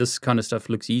degree, this kind of stuff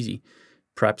looks easy,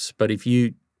 perhaps. But if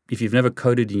you've never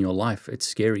coded in your life, it's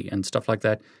scary, and stuff like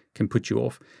that can put you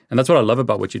off. And that's what I love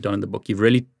about what you've done in the book. You've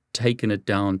really taken it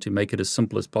down to make it as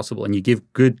simple as possible, and you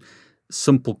give good,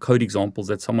 simple code examples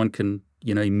that someone can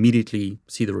immediately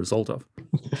see the result of.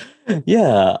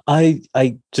 Yeah, I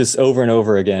just over and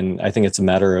over again, I think it's a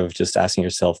matter of just asking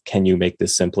yourself, can you make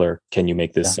this simpler? Can you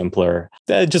make this simpler?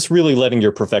 Just really letting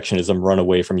your perfectionism run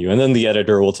away from you. And then the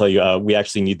editor will tell you, we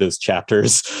actually need those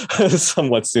chapters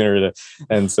somewhat sooner.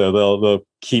 And so they'll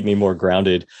keep me more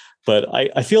grounded. But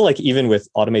I feel like even with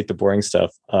automate the boring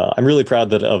stuff, I'm really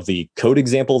proud of the code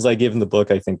examples I give in the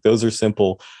book. I think those are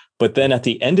simple. But then at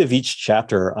the end of each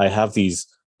chapter, I have these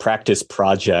practice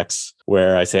projects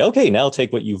where I say, okay, now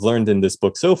take what you've learned in this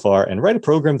book so far and write a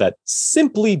program that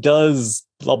simply does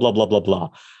blah, blah, blah, blah, blah.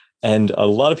 And a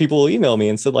lot of people will email me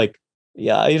and said, like,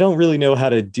 yeah, I don't really know how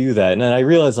to do that. And then I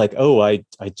realized, like, I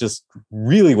just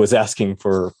really was asking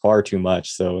for far too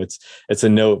much. So it's a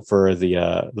note for the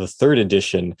 3rd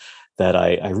edition that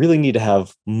I really need to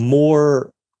have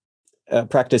more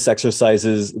practice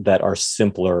exercises that are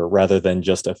simpler rather than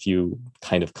just a few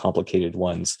kind of complicated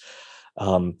ones.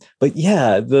 But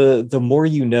yeah, the more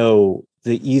you know,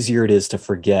 the easier it is to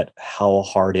forget how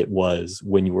hard it was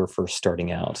when you were first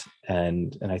starting out.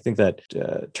 And I think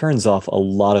that turns off a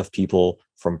lot of people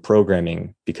from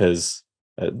programming, because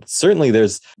certainly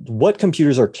there's what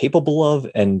computers are capable of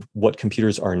and what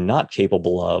computers are not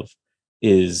capable of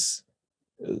is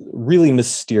really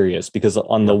mysterious, because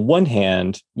on the one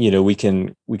hand, we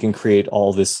can create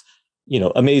all this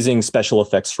amazing special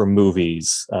effects for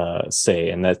movies, say,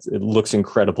 and that it looks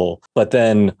incredible. But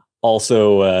then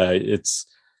also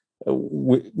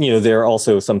there are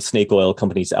also some snake oil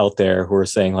companies out there who are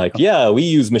saying, like, we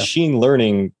use machine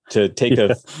learning to take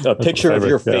a picture of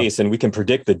your face and we can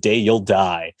predict the day you'll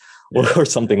die, or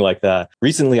something like that.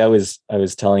 Recently, I was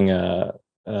telling,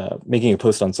 making a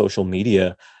post on social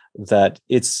media that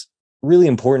it's really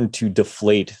important to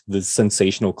deflate the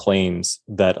sensational claims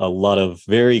that a lot of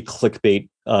very clickbait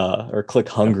or click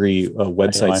hungry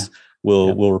websites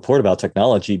will report about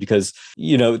technology, because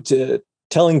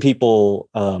telling people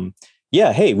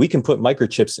hey, we can put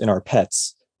microchips in our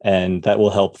pets and that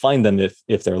will help find them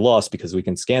if they're lost because we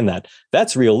can scan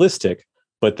that's realistic.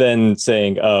 But then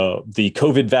saying the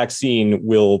COVID vaccine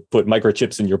will put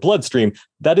microchips in your bloodstream,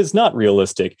 that is not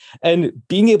realistic. And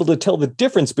being able to tell the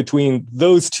difference between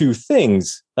those two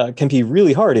things can be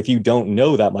really hard if you don't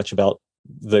know that much about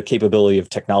the capability of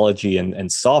technology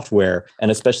and software.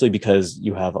 And especially because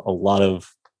you have a lot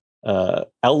of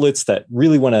outlets that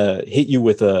really want to hit you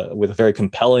with a very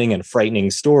compelling and frightening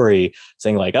story,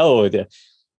 saying like,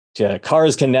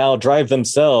 cars can now drive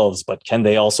themselves, but can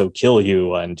they also kill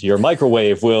you? And your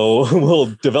microwave will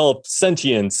develop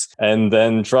sentience and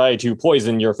then try to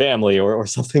poison your family, or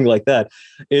something like that.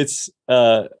 It's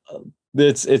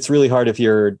really hard if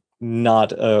you're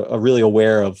not really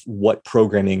aware of what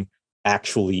programming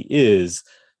actually is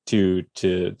to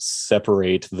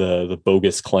separate the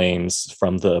bogus claims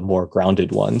from the more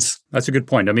grounded ones. That's a good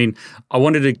point. I mean, I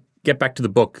wanted to get back to the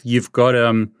book. You've got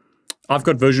I've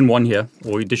got version 1 here,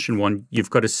 or edition 1. You've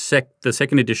got the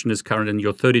 2nd edition is current, and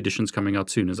your 3rd edition is coming out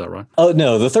soon. Is that right? Oh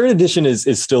no, the 3rd edition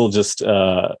is still just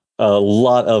a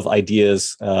lot of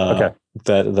ideas that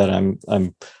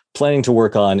I'm planning to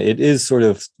work on. It is sort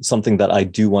of something that I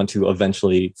do want to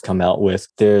eventually come out with.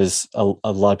 There's a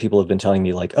lot of people have been telling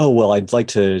me like, oh, well, I'd like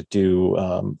to do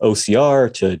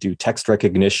OCR, to do text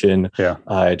recognition. Yeah.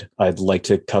 I'd like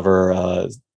to cover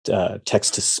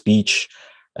text to speech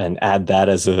and add that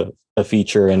as a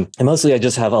feature. And mostly I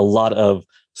just have a lot of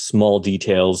small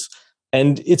details.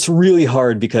 And it's really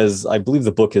hard because I believe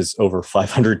the book is over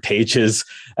 500 pages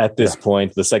at this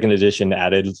point. The 2nd edition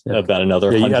added about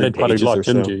another 100 pages or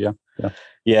so. Didn't you?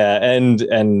 Yeah.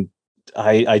 And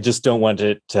I just don't want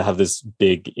it to have this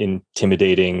big,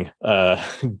 intimidating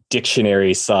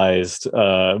dictionary-sized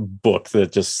book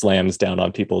that just slams down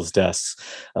on people's desks.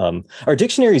 Are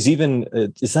dictionaries even?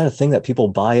 Is that a thing that people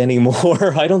buy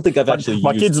anymore? I don't think I've actually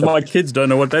used. My kids don't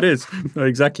know what that is.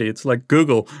 Exactly, it's like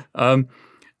Google.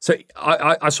 So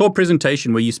I saw a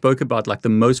presentation where you spoke about like the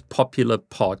most popular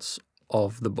parts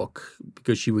of the book,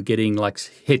 because you were getting like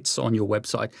hits on your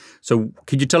website. So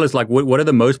could you tell us like what are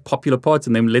the most popular parts,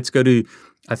 and then let's go to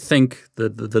I think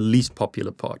the least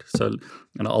popular part. So,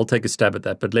 and I'll take a stab at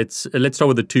that. But let's start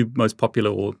with the two most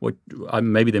popular, or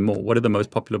maybe they're more. What are the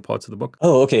most popular parts of the book?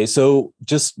 Oh, okay. So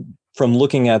just from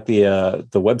looking at the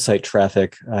website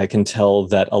traffic, I can tell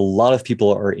that a lot of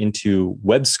people are into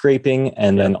web scraping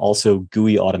and then also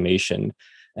GUI automation.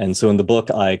 And so in the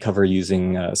book, I cover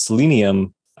using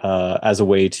Selenium as a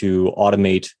way to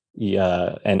automate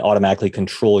and automatically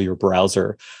control your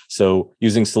browser. So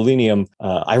using Selenium,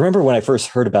 I remember when I first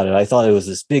heard about it, I thought it was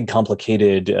this big,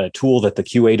 complicated tool that the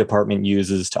QA department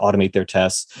uses to automate their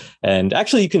tests. And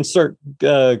actually, you can start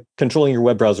controlling your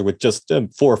web browser with just 4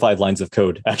 or 5 lines of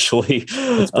code, actually.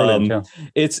 That's brilliant,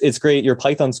 It's great. Your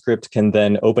Python script can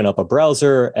then open up a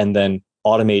browser and then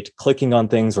automate clicking on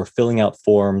things or filling out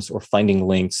forms or finding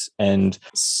links. And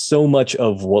so much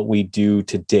of what we do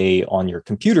today on your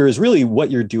computer is really what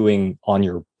you're doing on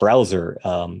your browser.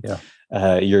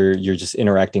 You're just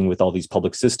interacting with all these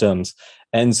public systems.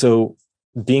 And so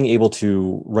being able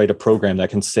to write a program that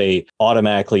can say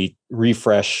automatically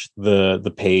refresh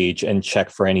the page and check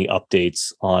for any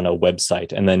updates on a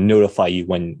website and then notify you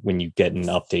when you get an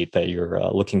update that you're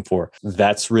looking for.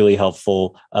 That's really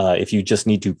helpful if you just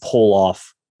need to pull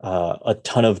off a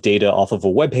ton of data off of a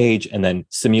web page and then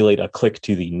simulate a click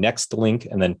to the next link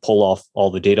and then pull off all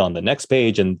the data on the next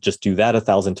page and just do that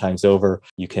 1,000 times over.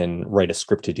 You can write a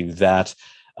script to do that.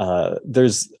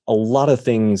 There's a lot of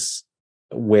things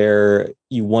where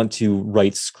you want to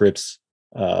write scripts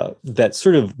that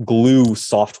sort of glue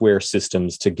software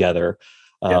systems together.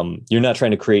 You're not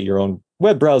trying to create your own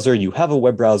web browser. You have a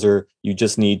web browser. You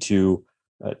just need to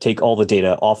take all the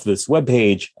data off this web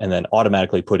page and then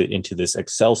automatically put it into this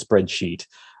Excel spreadsheet.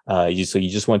 So you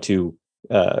just want to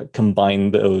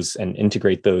combine those and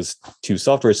integrate those two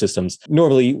software systems.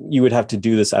 Normally, you would have to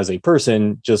do this as a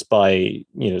person just by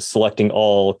selecting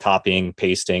all, copying,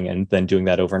 pasting, and then doing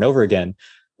that over and over again.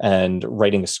 And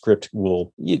writing a script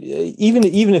will, even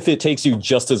if it takes you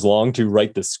just as long to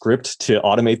write the script to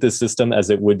automate this system as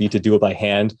it would be to do it by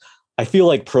hand, I feel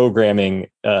like programming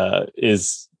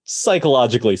is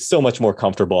psychologically so much more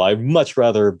comfortable. I'd much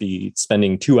rather be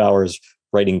spending 2 hours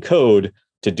writing code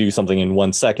to do something in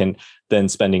 1 second than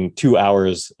spending 2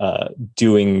 hours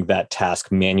doing that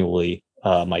task manually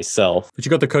myself. But you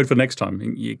got the code for next time.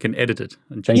 You can edit it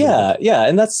and change it. Yeah.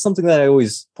 And that's something that I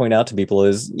always point out to people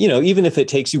is, even if it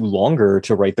takes you longer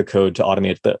to write the code to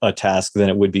automate a task than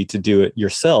it would be to do it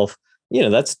yourself,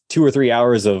 that's 2 or 3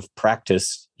 hours of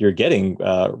practice you're getting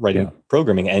writing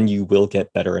programming, and you will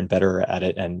get better and better at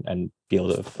it and be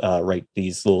able to write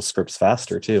these little scripts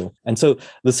faster too. And so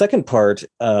the second part,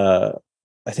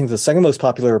 I think the second most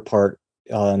popular part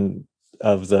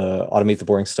of the automate the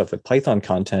boring stuff with Python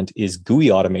content is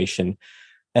GUI automation.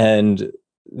 And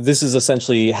this is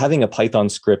essentially having a Python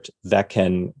script that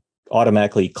can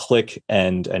automatically click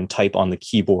and type on the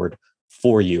keyboard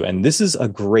for you. And this is a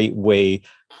great way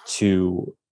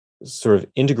to sort of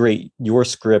integrate your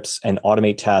scripts and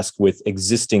automate tasks with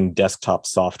existing desktop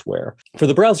software. For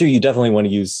the browser, you definitely want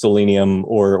to use Selenium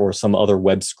or some other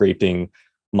web scraping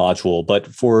module. But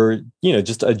for,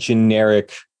 just a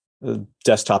generic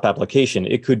desktop application,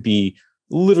 it could be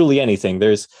literally anything.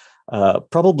 There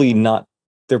probably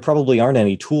aren't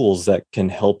any tools that can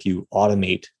help you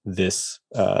automate this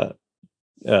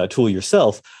tool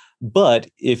yourself. But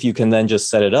if you can then just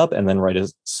set it up and then write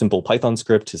a simple Python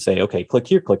script to say, okay, click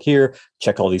here,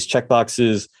 check all these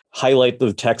checkboxes, highlight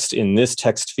the text in this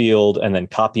text field, and then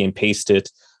copy and paste it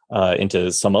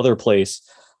into some other place,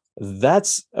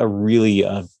 that's a really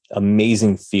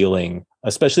amazing feeling,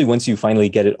 especially once you finally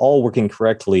get it all working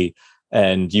correctly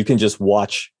and you can just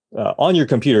watch on your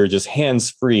computer, just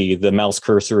hands-free, the mouse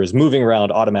cursor is moving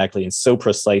around automatically and so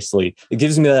precisely. It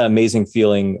gives me that amazing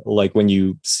feeling like when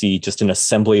you see just an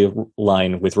assembly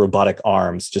line with robotic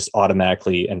arms just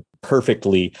automatically and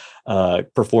perfectly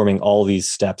performing all these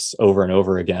steps over and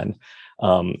over again.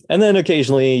 And then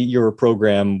occasionally your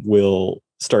program will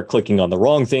start clicking on the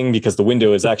wrong thing because the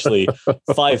window is actually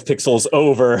 5 pixels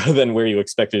over than where you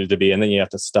expected it to be. And then you have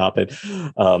to stop it.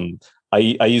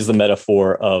 I use the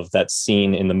metaphor of that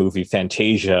scene in the movie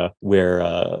Fantasia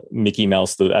where Mickey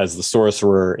Mouse, as the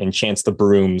sorcerer, enchants the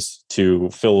brooms to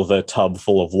fill the tub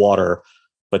full of water,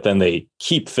 but then they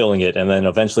keep filling it. And then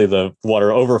eventually the water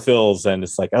overfills and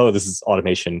it's like, oh, this is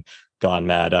automation gone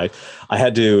mad. I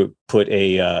had to put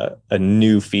a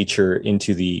new feature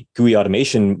into the GUI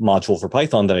automation module for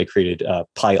Python that I created,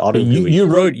 PyAutoGUI.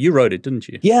 You wrote it, didn't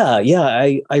you? Yeah.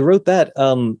 I wrote that.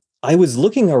 I was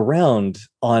looking around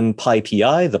on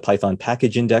PyPI, the Python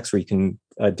package index, where you can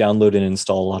download and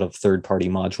install a lot of third-party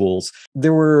modules.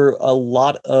 There were a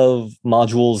lot of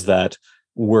modules that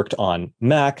worked on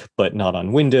Mac, but not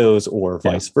on Windows, or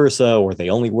vice versa, or they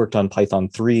only worked on Python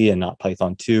 3 and not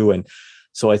Python 2. And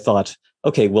so I thought,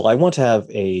 okay, well, I want to have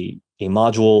a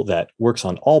module that works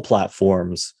on all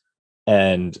platforms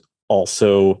and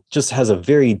also just has a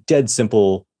very dead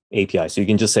simple API. So you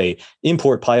can just say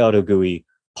import PyAutoGUI,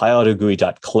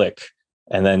 PyAutoGUI.click,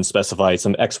 and then specify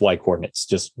some XY coordinates.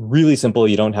 Just really simple.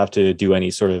 You don't have to do any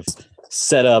sort of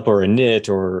setup or init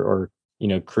or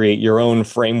create your own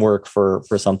framework for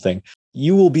something.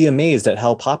 You will be amazed at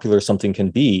how popular something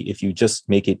can be if you just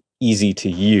make it easy to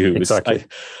use. Exactly.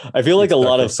 I feel like a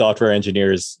lot of software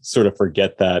engineers sort of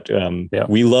forget that.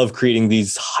 We love creating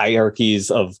these hierarchies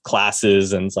of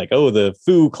classes, and it's like, oh, the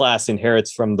foo class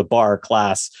inherits from the bar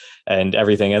class and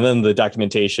everything. And then the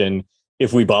documentation,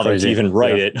 if we bother to even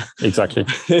write it, exactly,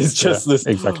 it's just this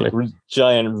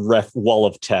giant ref wall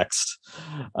of text.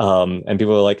 And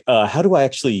people are like, how do I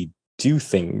actually do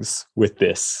things with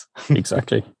this?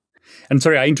 Exactly. And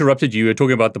sorry, I interrupted you. You were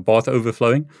talking about the bath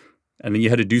overflowing, and then you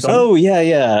had to do something. Oh,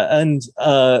 yeah. And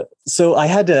so I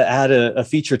had to add a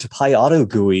feature to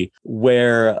PyAutoGUI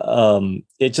where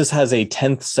it just has a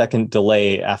 10th second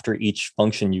delay after each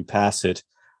function you pass it,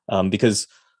 because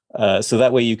so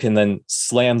that way you can then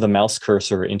slam the mouse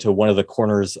cursor into one of the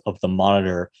corners of the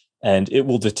monitor, and it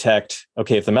will detect,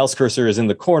 okay, if the mouse cursor is in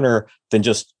the corner, then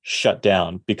just shut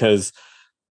down. Because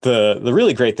the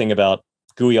really great thing about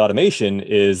GUI automation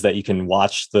is that you can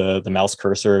watch the mouse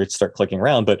cursor start clicking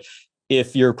around. But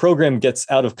if your program gets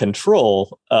out of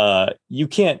control, you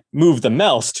can't move the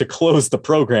mouse to close the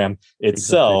program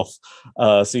itself.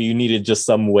 Exactly. So you needed just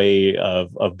some way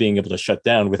of being able to shut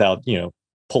down without,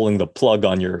 pulling the plug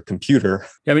on your computer.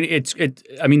 I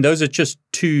mean, those are just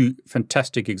two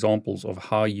fantastic examples of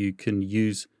how you can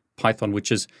use Python,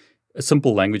 which is a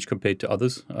simple language compared to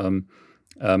others. And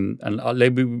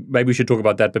maybe we should talk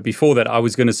about that. But before that, I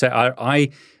was going to say, I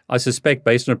suspect,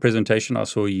 based on a presentation I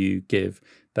saw you give,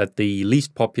 that the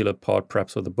least popular part,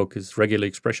 perhaps, of the book is regular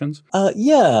expressions.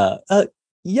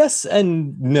 Yes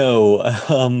and no.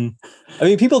 I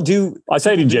mean, people do. I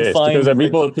say it in jest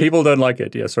because people don't like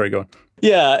it. Yeah, sorry, go on.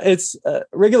 Yeah, it's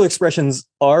regular expressions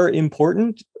are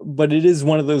important, but it is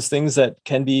one of those things that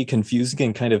can be confusing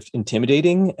and kind of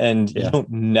intimidating, and you don't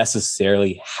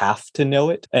necessarily have to know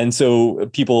it. And so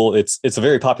people, it's a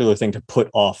very popular thing to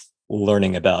put off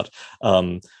learning about.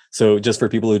 So just for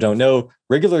people who don't know,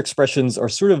 regular expressions are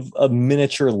sort of a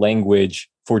miniature language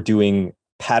for doing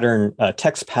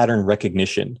text pattern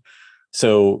recognition.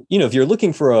 So, if you're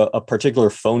looking for a particular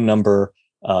phone number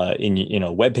in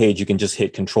a web page, you can just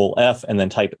hit Control F and then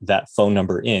type that phone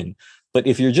number in. But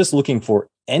if you're just looking for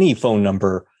any phone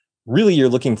number, really you're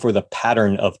looking for the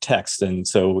pattern of text. And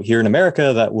so here in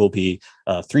America, that will be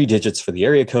 3 digits for the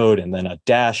area code, and then a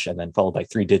dash, and then followed by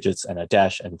 3 digits, and a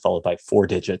dash, and followed by 4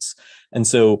 digits. And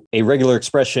so a regular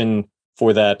expression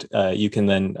for that, you can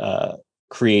then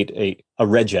create a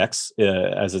regex,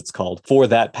 as it's called, for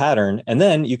that pattern. And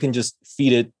then you can just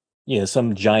feed it,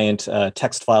 some giant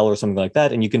text file or something like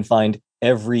that, and you can find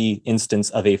every instance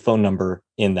of a phone number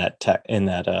in that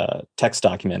text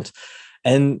document.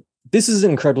 And this is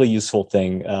an incredibly useful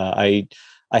thing. I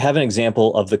have an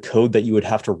example of the code that you would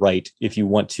have to write if you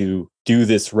want to do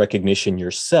this recognition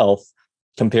yourself,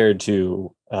 compared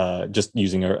to just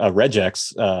using a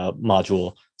regex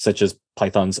module, such as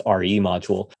Python's RE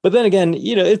module. But then again,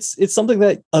 it's something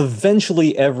that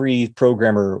eventually every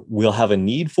programmer will have a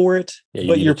need for it,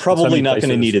 but you're probably not going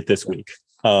to need it this week.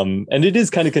 And it is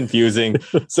kind of confusing.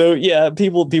 So yeah,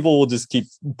 people will just keep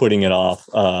putting it off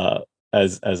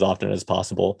as often as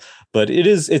possible. But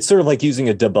it's sort of like using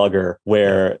a debugger,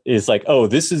 where it's like, oh,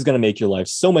 this is going to make your life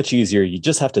so much easier. You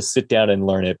just have to sit down and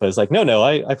learn it. But it's like, no,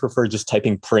 I prefer just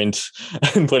typing print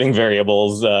and putting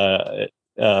variables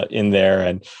in there.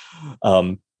 And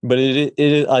but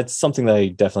it's something that I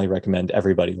definitely recommend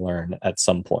everybody learn at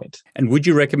some point. And would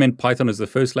you recommend Python as the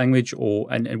first language,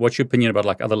 and what's your opinion about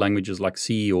like other languages like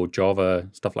C or Java,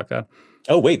 stuff like that?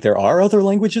 Oh, wait, there are other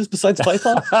languages besides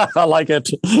Python? I like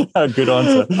it. Good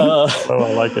answer.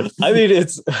 I like it. I mean,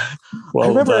 I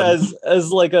remember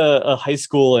as like a high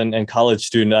school and college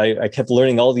student, I kept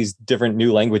learning all these different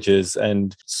new languages.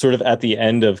 And sort of at the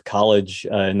end of college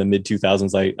in the mid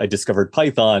 2000s, I discovered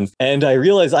Python. And I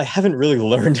realized I haven't really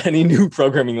learned any new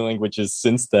programming languages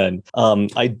since then.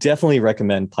 I definitely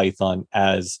recommend Python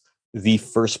as the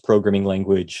first programming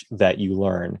language that you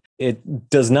learn. It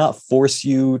does not force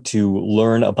you to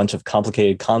learn a bunch of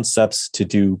complicated concepts to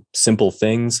do simple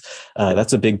things.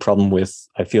 That's a big problem with,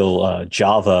 I feel,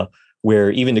 Java,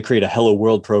 where even to create a Hello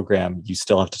World program, you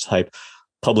still have to type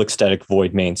public static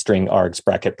void main string args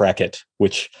bracket bracket,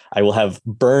 which I will have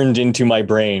burned into my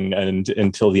brain and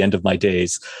until the end of my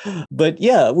days. But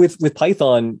yeah, with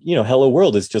Python, hello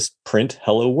world is just print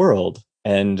hello world.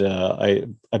 And I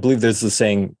believe there's the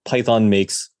saying, Python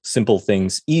makes simple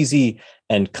things easy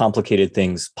and complicated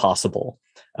things possible.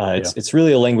 It's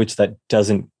really a language that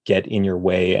doesn't get in your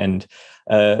way. And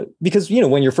because,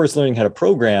 when you're first learning how to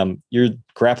program, you're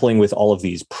grappling with all of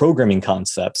these programming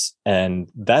concepts,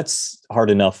 and that's hard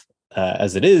enough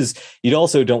as it is. You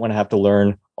also don't want to have to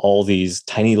learn all these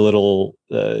tiny little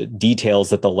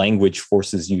details that the language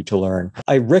forces you to learn.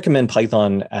 I recommend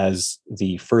Python as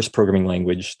the first programming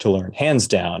language to learn, hands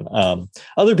down.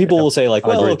 Other people will say like,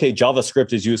 well, okay,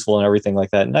 JavaScript is useful and everything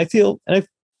like that. And I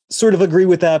sort of agree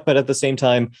with that, but at the same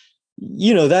time,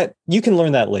 that you can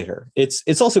learn that later.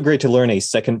 It's also great to learn a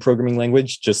second programming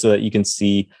language just so that you can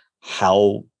see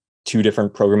how two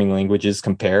different programming languages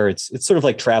compare. It's sort of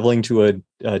like traveling to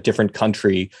a different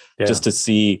country just to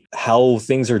see how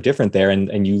things are different there.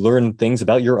 And you learn things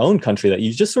about your own country that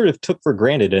you just sort of took for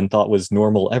granted and thought was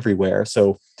normal everywhere.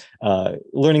 So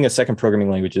learning a second programming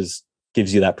language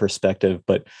gives you that perspective.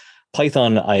 But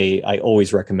Python, I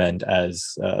always recommend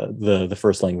as the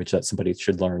first language that somebody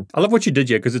should learn. I love what you did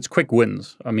here because it's quick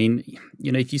wins. I mean,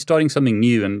 if you're starting something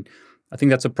new, and I think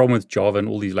that's a problem with Java and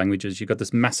all these languages, you've got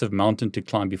this massive mountain to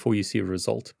climb before you see a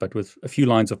result. But with a few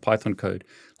lines of Python code,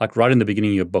 like right in the beginning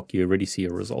of your book, you already see a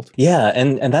result. Yeah,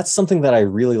 and that's something that I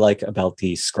really like about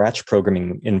the Scratch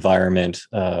programming environment.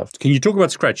 Can you talk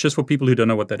about Scratch, just for people who don't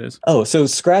know what that is? Oh, so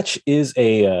Scratch is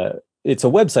it's a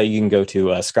website you can go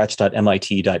to,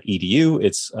 scratch.mit.edu.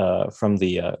 It's from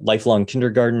the Lifelong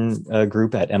Kindergarten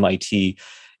group at MIT.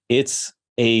 It's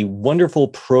a wonderful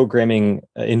programming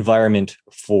environment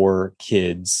for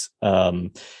kids.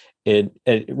 It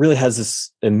really has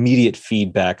this immediate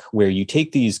feedback where you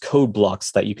take these code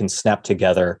blocks that you can snap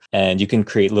together and you can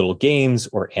create little games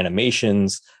or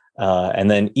animations. And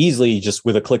then easily, just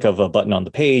with a click of a button on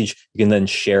the page, you can then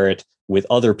share it with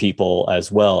other people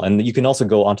as well. And you can also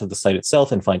go onto the site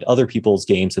itself and find other people's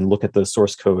games and look at the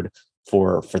source code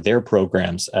for their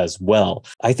programs as well.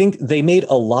 I think they made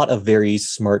a lot of very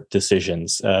smart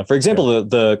decisions. For example,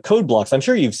 the code blocks, I'm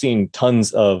sure you've seen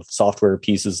tons of software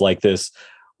pieces like this,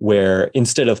 where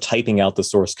instead of typing out the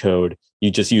source code,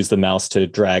 you just use the mouse to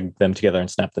drag them together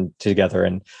and snap them together.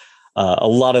 And a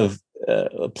lot of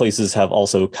places have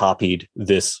also copied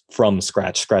this from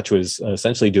Scratch. Scratch was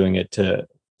essentially doing it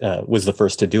was the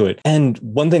first to do it. And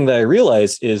one thing that I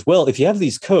realized is, well, if you have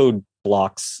these code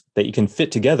blocks that you can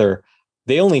fit together,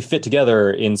 they only fit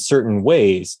together in certain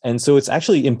ways. And so it's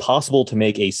actually impossible to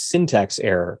make a syntax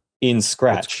error in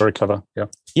Scratch. That's very clever. Yeah.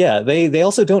 Yeah. They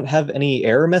also don't have any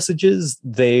error messages.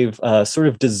 They've sort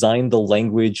of designed the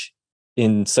language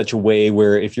in such a way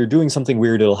where if you're doing something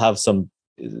weird, it'll have some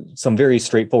very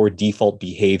straightforward default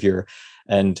behavior.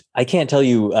 And I can't tell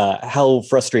you how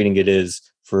frustrating it is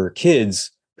for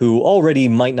kids who already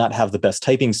might not have the best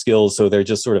typing skills. So they're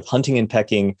just sort of hunting and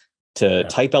pecking to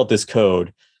type out this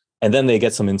code. And then they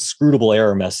get some inscrutable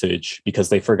error message because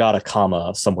they forgot a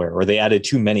comma somewhere, or they added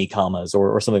too many commas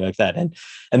or something like that. And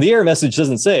the error message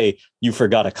doesn't say you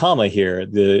forgot a comma here.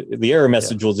 The error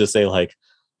message will just say like,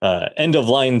 end of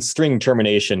line string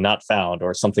termination not found,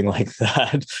 or something like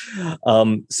that.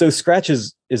 So Scratch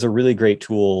is a really great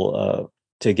tool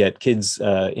to get kids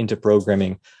into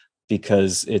programming,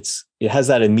 because it has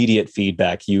that immediate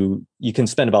feedback. You can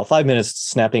spend about 5 minutes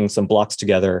snapping some blocks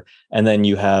together, and then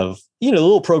you have a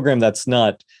little program that's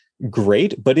not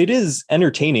great, but it is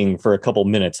entertaining for a couple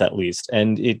minutes at least,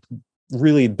 and it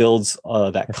really builds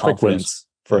that confidence.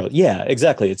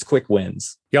 Exactly. It's quick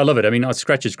wins. Yeah, I love it. I mean,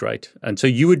 Scratch is great. And so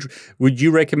would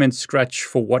you recommend Scratch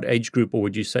for what age group, or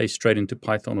would you say straight into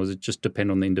Python, or does it just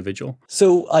depend on the individual?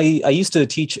 So I used to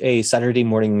teach a Saturday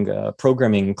morning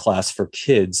programming class for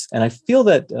kids. And I feel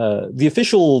that the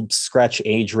official Scratch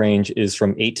age range is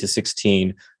from 8 to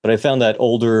 16. But I found that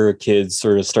older kids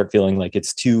sort of start feeling like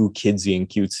it's too kidsy and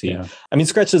cutesy. Yeah. I mean,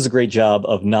 Scratch does a great job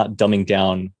of not dumbing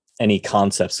down any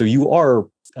concepts. So you are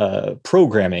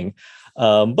programming,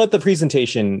 but the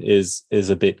presentation is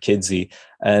a bit kidsy.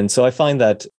 And so I find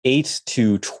that 8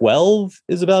 to 12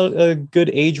 is about a good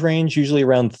age range. Usually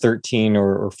around 13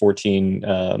 or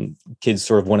 14, kids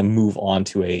sort of want to move on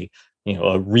to a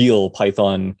real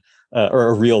Python or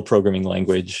a real programming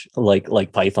language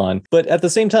like Python. But at the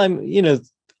same time,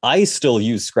 I still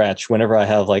use Scratch whenever I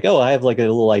have a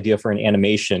little idea for an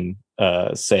animation,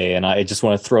 say, and I just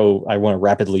want to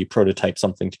rapidly prototype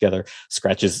something together.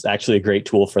 Scratch is actually a great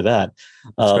tool for that.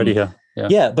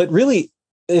 Yeah. But really,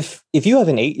 if you have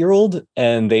an 8-year-old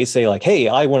and they say like, hey,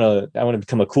 I want to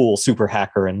become a cool super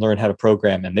hacker and learn how to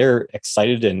program, and they're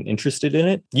excited and interested in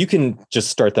it, you can just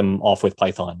start them off with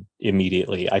Python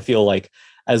immediately. I feel like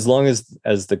as long as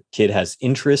the kid has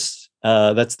interest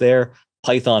that's there,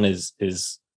 Python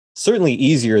is certainly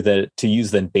easier to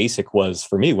use than BASIC was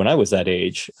for me when I was that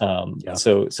age.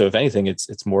 So if anything,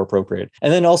 it's more appropriate.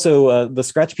 And then also the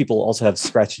Scratch people also have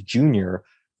Scratch Junior,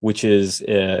 which is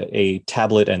a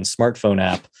tablet and smartphone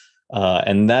app.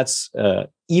 And that's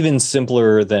even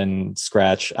simpler than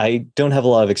Scratch. I don't have a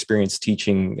lot of experience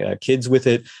teaching kids with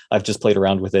it. I've just played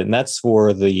around with it. And that's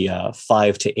for the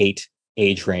 5 to 8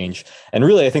 age range. And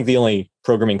really, I think the only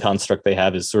programming construct they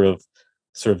have is sort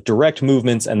of direct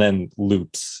movements and then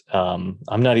loops. I'm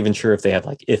not even sure if they have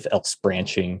like if else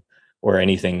branching or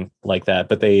anything like that,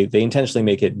 but they intentionally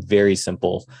make it very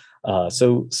simple.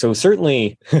 So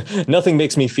certainly nothing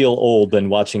makes me feel old than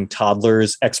watching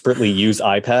toddlers expertly use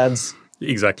iPads.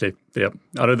 Exactly. Yeah.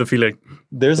 I know the feeling.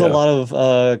 There's a lot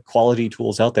of quality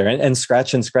tools out there, and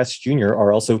Scratch and Scratch Junior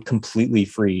are also completely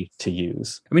free to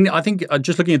use. I mean, I think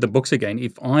just looking at the books again,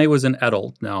 if I was an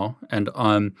adult now and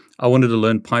I wanted to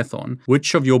learn Python,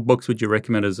 which of your books would you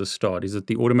recommend as a start? Is it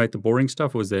the Automate the Boring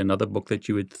Stuff, or is there another book that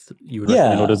you would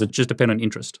recommend, or does it just depend on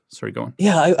interest? Sorry, go on.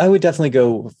 Yeah, I would definitely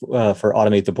go for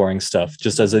Automate the Boring Stuff,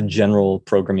 just as a general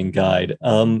programming guide.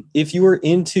 If you were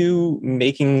into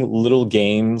making little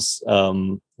games,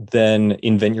 then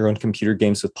Invent Your Own Computer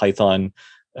Games with Python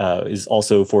is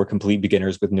also for complete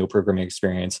beginners with no programming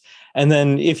experience. And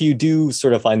then if you do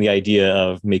sort of find the idea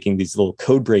of making these little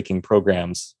code breaking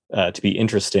programs to be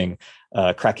interesting,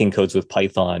 Cracking Codes with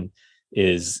Python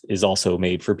is also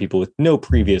made for people with no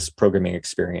previous programming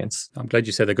experience. I'm glad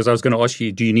you said that, because I was going to ask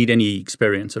you, do you need any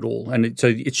experience at all? And so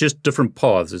it's just different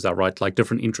paths, is that right? Like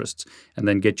different interests, and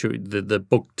then the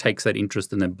book takes that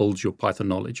interest and then builds your Python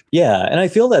knowledge. Yeah, and I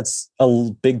feel that's a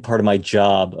big part of my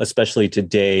job, especially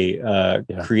today,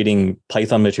 creating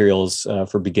Python materials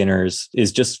for beginners,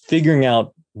 is just figuring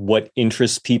out what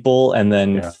interests people and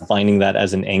then finding that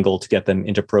as an angle to get them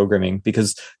into programming,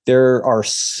 because there are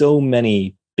so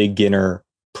many beginner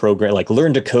program, like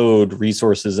learn to code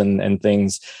resources and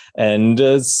things.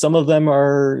 And some of them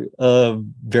are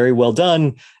very well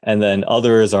done. And then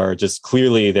others are just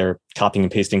clearly they're copying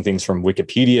and pasting things from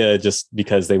Wikipedia just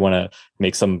because they want to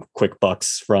make some quick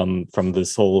bucks from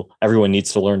this whole everyone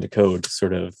needs to learn to code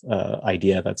sort of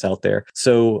idea that's out there.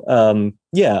 So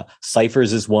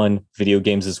ciphers is one, video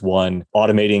games is one,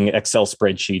 automating Excel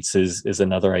spreadsheets is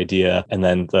another idea. And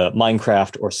then the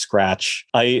Minecraft or Scratch.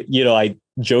 I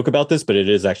joke about this, but it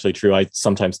is actually true. I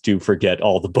sometimes do forget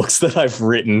all the books that I've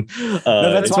written.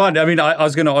 No, that's fine. I mean, I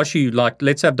was going to ask you, like,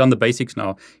 let's have done the basics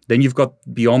now. Then you've got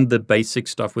beyond the basic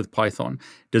stuff with Python.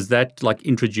 Does that like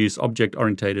introduce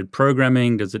object-oriented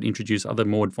programming? Does it introduce other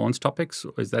more advanced topics?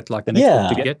 Or is that like the next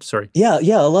book to get? Sorry. Yeah.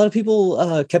 A lot of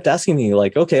people kept asking me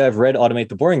like, okay, I've read Automate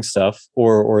the Boring Stuff,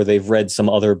 or they've read some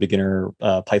other beginner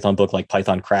Python book like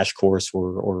Python Crash Course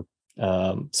or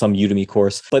some Udemy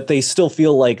course, but they still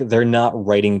feel like they're not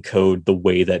writing code the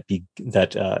way that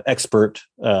expert,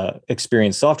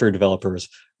 experienced software developers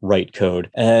write code.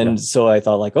 And so I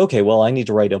thought like, okay, well, I need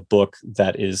to write a book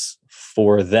that is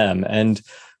for them. And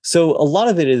so a lot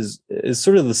of it is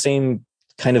sort of the same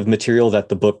kind of material that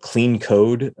the book Clean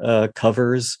Code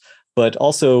covers. But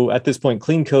also at this point,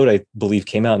 Clean Code, I believe,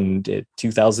 came out in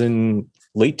 2000,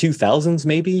 late 2000s,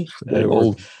 maybe.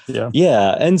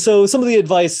 Yeah. And so some of the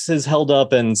advice has held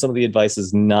up and some of the advice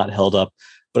is not held up.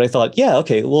 But I thought,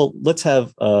 okay, well, let's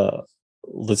have a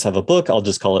book. I'll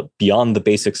just call it Beyond the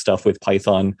Basic Stuff with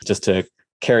Python, just to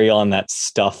carry on that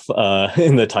stuff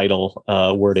in the title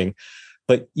wording.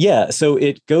 But so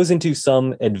it goes into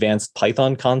some advanced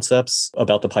Python concepts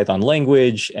about the Python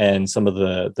language and some of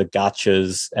the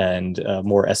gotchas and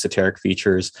more esoteric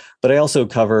features. But I also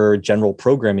cover general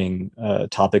programming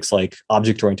topics like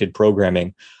object-oriented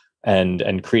programming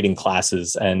and creating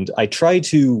classes. And I try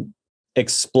to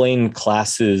explain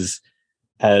classes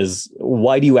as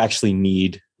why do you actually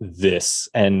need this?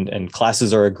 And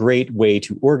classes are a great way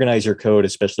to organize your code,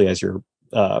 especially as your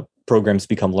programs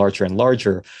become larger and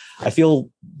larger. I feel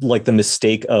like the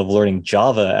mistake of learning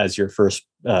Java as your first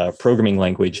programming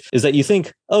language is that you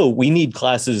think, oh, we need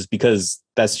classes because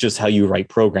that's just how you write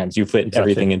programs. You fit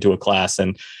everything into a class,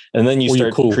 and then you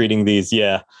start creating these.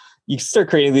 You start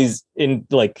creating these in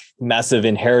like massive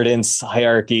inheritance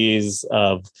hierarchies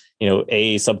of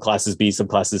A subclasses, B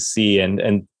subclasses, C,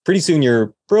 and pretty soon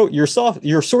your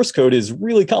source code is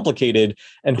really complicated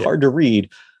and hard to read,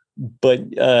 but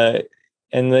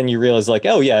and then you realize like,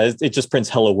 oh yeah, it just prints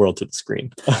hello world to the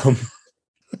screen.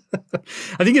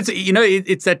 I think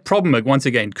it's that problem once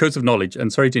again, curse of knowledge.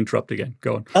 And sorry to interrupt again.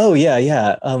 Go on. Oh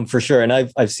yeah, for sure. And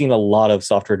I've seen a lot of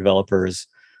software developers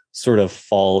sort of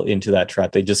fall into that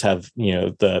trap. They just have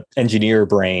the engineer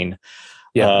brain,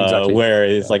 Exactly. where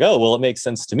it's like, oh well, it makes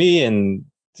sense to me, and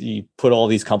you put all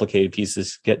these complicated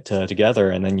pieces together,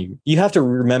 and then you have to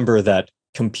remember that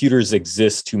computers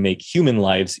exist to make human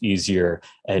lives easier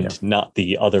and not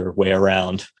the other way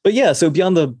around. But yeah, so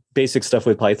beyond the basic stuff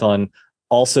with Python,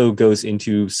 also goes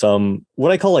into some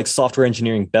what I call like software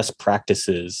engineering best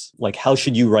practices. Like, how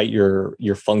should you write your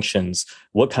functions?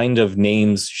 What kind of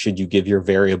names should you give your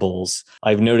variables?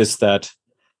 I've noticed that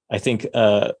I think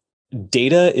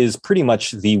data is pretty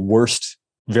much the worst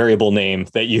variable name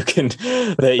that you can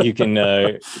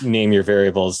name your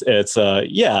variables. It's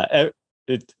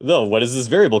what does this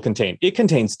variable contain? It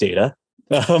contains data.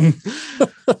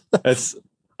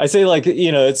 I say, like,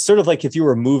 it's sort of like if you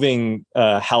were moving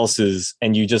houses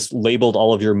and you just labeled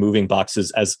all of your moving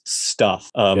boxes as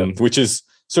stuff, which is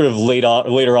sort of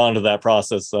later on to that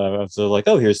process. So like,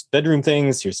 oh, here's bedroom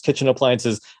things, here's kitchen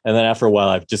appliances. And then after a while,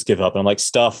 I've just give up. And I'm like,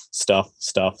 stuff.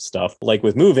 Like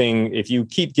with moving, if you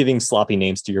keep giving sloppy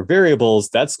names to your variables,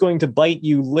 that's going to bite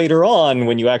you later on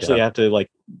when you actually have to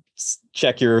like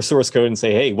check your source code and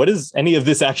say, hey, what does any of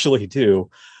this actually do?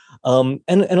 And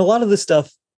a lot of this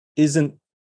stuff isn't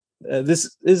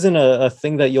a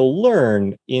thing that you'll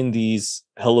learn in these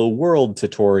Hello World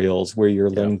tutorials where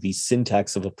you're learning the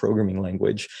syntax of a programming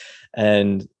language.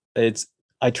 And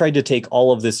I tried to take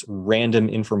all of this random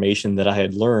information that I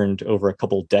had learned over a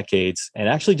couple decades and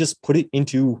actually just put it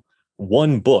into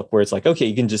one book where it's like, okay,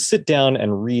 you can just sit down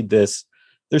and read this.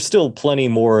 There's still plenty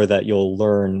more that you'll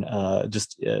learn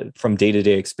from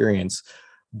day-to-day experience.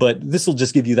 But this will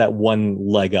just give you that one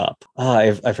leg up.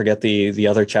 I forget the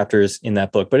other chapters in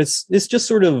that book, but it's just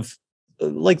sort of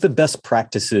like the best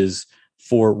practices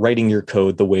for writing your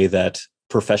code the way that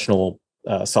professional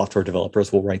software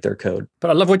developers will write their code.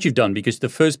 But I love what you've done, because the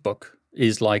first book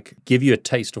is like give you a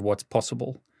taste of what's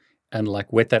possible and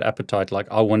like whet that appetite. Like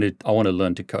I want to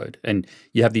learn to code, and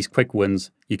you have these quick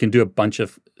wins. You can do a bunch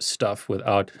of stuff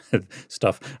without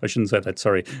stuff. I shouldn't say that.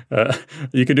 Sorry.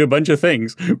 You can do a bunch of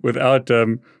things without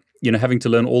having to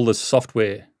learn all the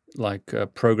software like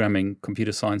programming,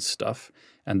 computer science stuff.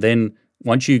 And then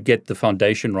once you get the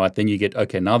foundation right, then you get,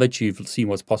 okay, now that you've seen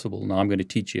what's possible, now I'm going to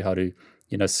teach you how to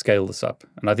scale this up.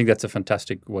 And I think that's a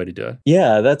fantastic way to do it.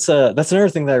 Yeah, that's another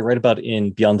thing that I write about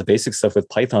in Beyond the Basic Stuff with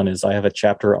Python is I have a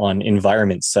chapter on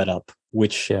environment setup,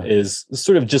 which is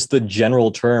sort of just the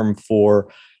general term for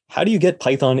how do you get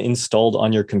Python installed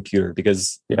on your computer?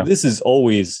 Because this is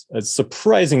always a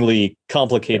surprisingly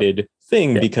complicated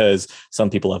thing, because some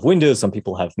people have Windows, some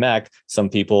people have Mac, some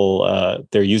people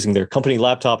they're using their company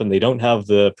laptop and they don't have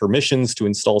the permissions to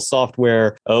install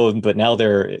software. Oh, but now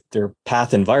their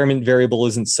path environment variable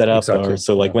isn't set up. Exactly. Or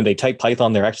so like when they type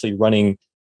Python, they're actually running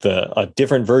a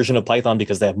different version of Python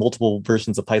because they have multiple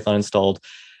versions of Python installed.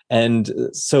 And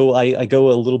so I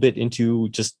go a little bit into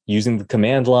just using the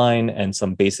command line and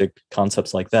some basic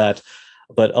concepts like that.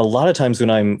 But a lot of times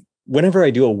whenever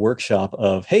I do a workshop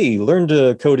of, hey, learn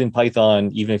to code in Python,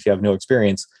 even if you have no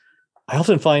experience, I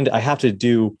often find I have to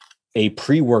do a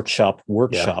pre-workshop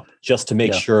just to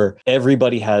make sure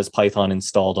everybody has Python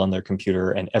installed on their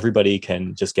computer and everybody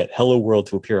can just get Hello World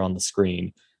to appear on the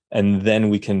screen. And then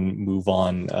we can move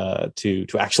on to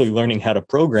actually learning how to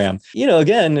program.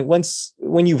 Again,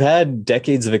 when you've had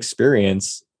decades of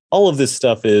experience, all of this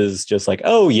stuff is just like,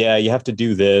 oh yeah, you have to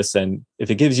do this. And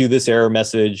if it gives you this error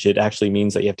message, it actually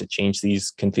means that you have to change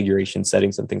these configuration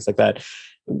settings and things like that.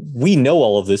 We know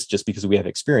all of this just because we have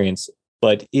experience,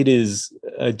 but it is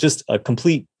just a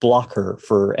complete blocker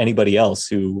for anybody else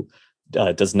who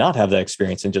does not have that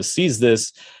experience and just sees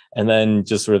this and then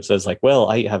just sort of says like, well,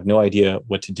 I have no idea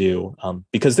what to do,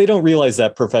 because they don't realize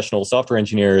that professional software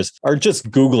engineers are just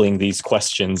Googling these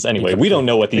questions anyway. We don't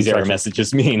know what these error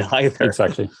messages mean either.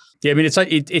 Exactly. Yeah, I mean, it's like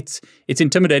it's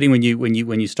intimidating when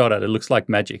you start out. It looks like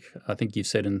magic. I think you've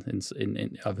said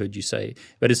in I've heard you say,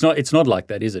 but it's not like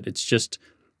that, is it? It's just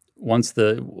once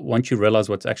you realize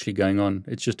what's actually going on,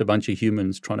 it's just a bunch of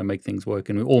humans trying to make things work,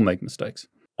 and we all make mistakes.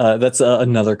 That's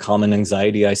another common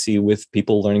anxiety I see with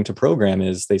people learning to program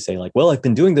is they say like, well, I've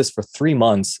been doing this for 3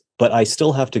 months, but I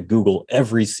still have to Google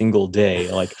every single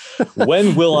day. Like,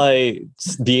 when will I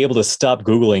be able to stop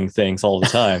Googling things all the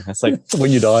time? It's like, when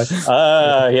you die.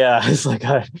 Yeah, it's like,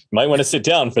 I might want to sit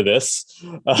down for this.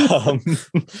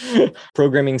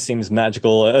 Programming seems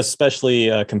magical, especially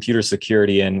computer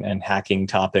security and hacking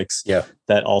topics. Yeah.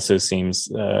 That also seems,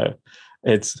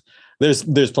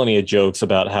 there's plenty of jokes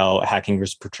about how hacking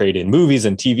is portrayed in movies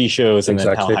and TV shows, and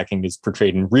then how hacking is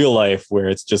portrayed in real life, where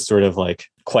it's just sort of like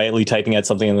quietly typing at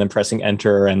something and then pressing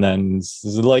enter, and then it's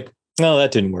like, no,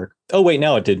 that didn't work. Oh wait,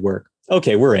 now it did work.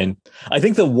 Okay, we're in. I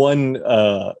think the one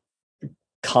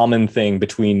common thing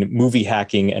between movie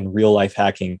hacking and real life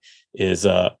hacking is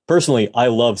personally, I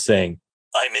love saying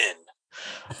I'm in.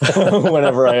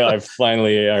 Whenever I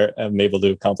finally am able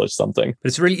to accomplish something. But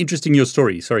it's really interesting, your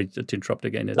story. Sorry to interrupt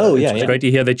again. It's great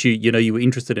to hear that you were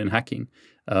interested in hacking.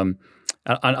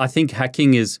 I think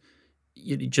hacking is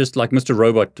just like Mr.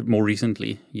 Robot more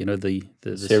recently.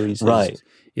 The series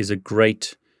is a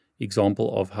great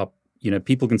example of how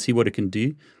people can see what it can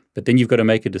do, but then you've got to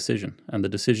make a decision, and the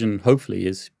decision hopefully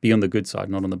is be on the good side,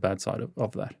 not on the bad side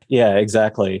of that. Yeah,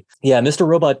 exactly. Yeah, Mr.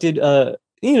 Robot did.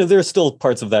 There's still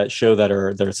parts of that show that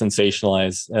are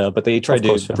sensationalized, but they tried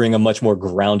to bring a much more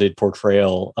grounded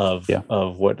portrayal of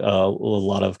what a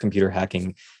lot of computer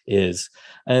hacking is.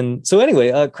 And so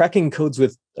anyway, cracking codes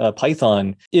with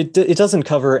Python, it doesn't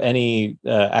cover any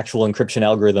actual encryption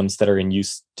algorithms that are in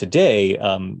use today.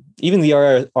 Even the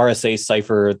RSA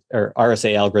cipher or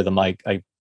RSA algorithm I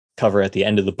cover at the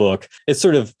end of the book, it's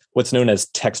sort of what's known as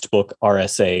textbook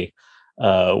RSA.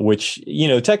 Which,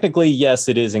 technically, yes,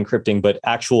 it is encrypting, but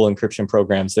actual encryption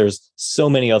programs, there's so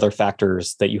many other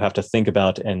factors that you have to think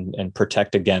about and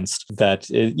protect against that,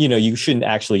 you shouldn't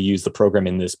actually use the program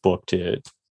in this book to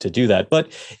do that.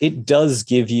 But it does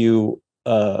give you,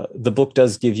 the book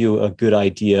does give you a good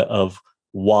idea of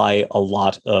why a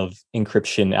lot of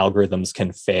encryption algorithms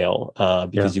can fail,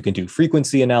 because you can do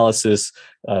frequency analysis,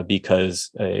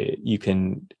 because you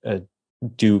can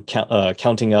do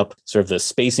counting up sort of the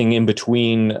spacing in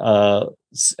between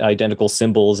identical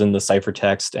symbols in the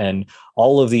ciphertext, and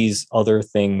all of these other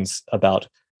things about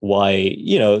why,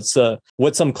 it's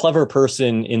what some clever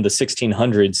person in the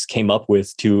 1600s came up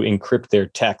with to encrypt their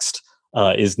text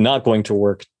is not going to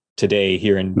work today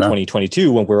here in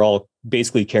 2022 when we're all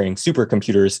basically carrying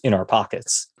supercomputers in our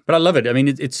pockets. But I love it. I mean,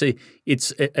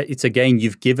 it's again,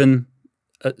 you've given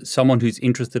someone who's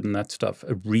interested in that stuff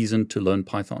a reason to learn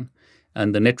Python.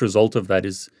 And the net result of that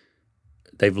is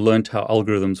they've learned how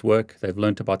algorithms work. They've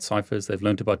learned about ciphers. They've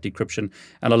learned about decryption.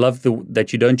 And I love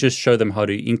that you don't just show them how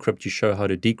to encrypt, you show how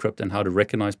to decrypt and how to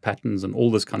recognize patterns and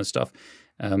all this kind of stuff.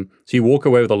 So you walk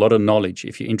away with a lot of knowledge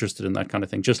if you're interested in that kind of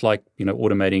thing. Just like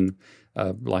automating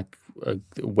like a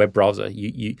web browser.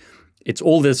 It's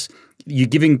all this. You're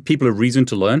giving people a reason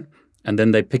to learn, and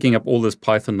then they're picking up all this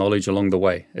Python knowledge along the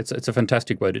way. It's a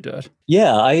fantastic way to do it.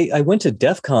 Yeah, I went to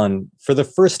DEF CON for the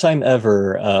first time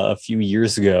ever a few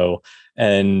years ago.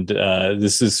 And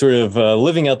this is sort of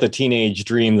living out the teenage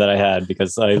dream that I had,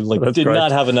 because I did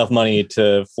not have enough money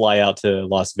to fly out to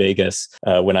Las Vegas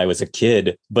when I was a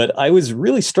kid. But I was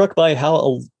really struck by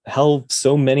how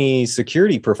so many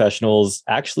security professionals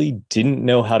actually didn't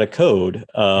know how to code.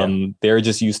 They're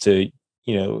just used to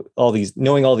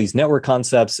knowing all these network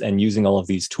concepts and using all of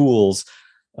these tools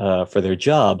for their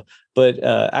job, but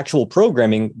actual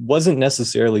programming wasn't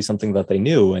necessarily something that they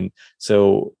knew. And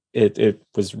so it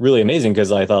was really amazing,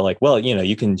 because I thought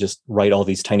you can just write all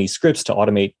these tiny scripts to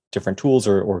automate different tools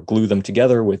or glue them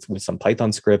together with some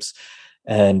Python scripts.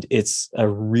 And it's a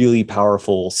really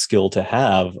powerful skill to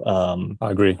have. I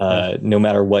agree. No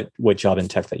matter what job in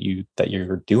tech that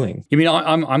you're doing. I mean,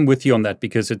 I'm with you on that,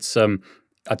 because it's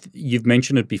you've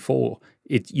mentioned it before.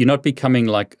 You're not becoming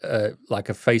like a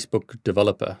Facebook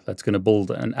developer that's going to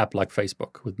build an app like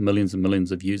Facebook with millions and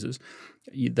millions of users.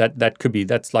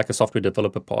 That's like a software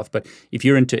developer path. But if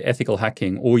you're into ethical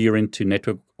hacking, or you're into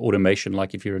network automation,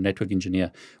 like if you're a network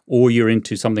engineer, or you're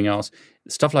into something else,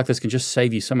 stuff like this can just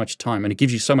save you so much time, and it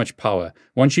gives you so much power.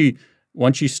 Once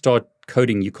you start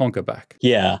coding, you can't go back.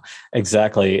 Yeah,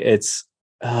 exactly. It's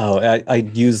I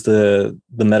use the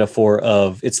metaphor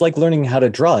of, it's like learning how to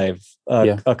drive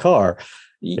a car.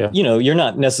 You're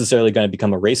not necessarily going to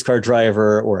become a race car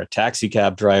driver or a taxi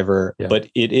cab driver, but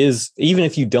it is, even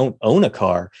if you don't own a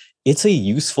car, it's a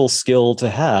useful skill to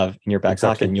have in your back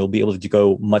pocket, and you'll be able to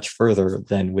go much further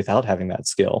than without having that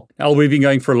skill. Al, we've been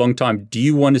going for a long time. Do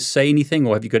you want to say anything,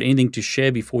 or have you got anything to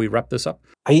share before we wrap this up?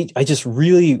 I just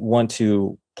really want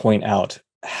to point out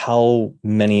how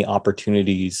many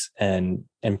opportunities and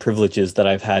privileges that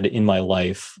I've had in my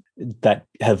life that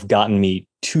have gotten me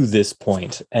to this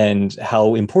point, and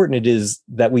how important it is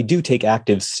that we do take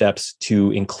active steps to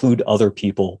include other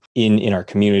people in our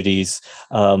communities.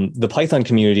 The Python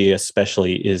community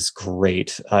especially is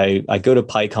great. I go to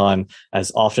PyCon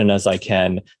as often as I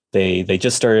can. They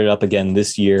just started up again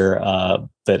this year,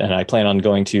 and I plan on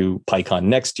going to PyCon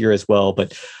next year as well.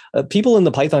 But people in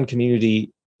the Python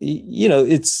community,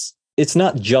 it's it's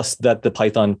not just that the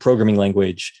Python programming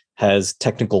language has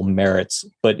technical merits,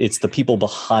 but it's the people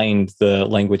behind the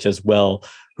language as well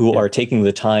who are taking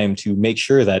the time to make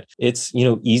sure that it's,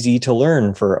 easy to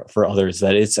learn for others,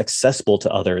 that it's accessible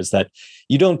to others, that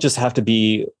you don't just have to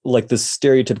be like the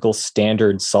stereotypical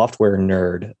standard software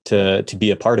nerd to be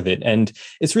a part of it. And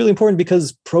it's really important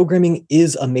because programming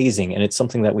is amazing, and it's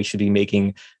something that we should be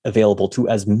making available to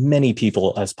as many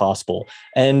people as possible.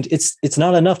 And it's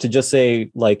not enough to just say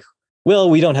like,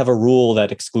 well, we don't have a rule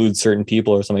that excludes certain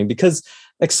people or something, because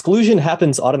exclusion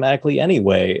happens automatically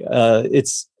anyway.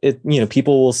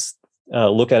 People will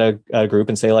look at a group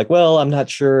and say like, well, I'm not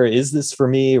sure, is this for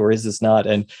me or is this not?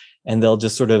 And they'll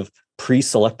just sort of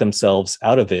pre-select themselves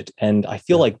out of it. And I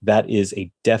feel like that is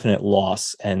a definite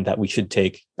loss, and that we should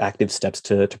take active steps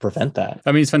to prevent that.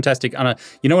 I mean, it's fantastic. And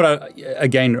you know what?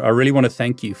 I really want to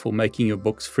thank you for making your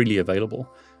books freely available.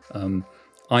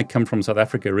 I come from South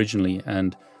Africa originally,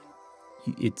 and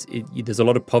there's a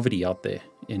lot of poverty out there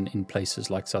in places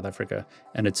like South Africa,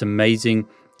 and it's amazing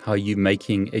how you're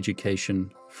making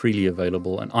education freely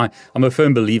available. And I'm a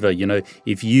firm believer,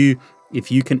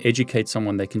 if you can educate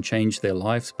someone, they can change their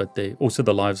lives, but they also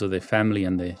the lives of their family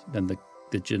and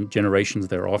the generations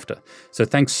thereafter. So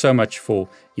thanks so much for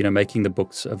making the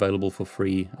books available for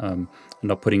free, and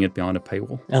not putting it behind a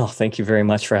paywall. Oh, thank you very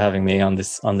much for having me on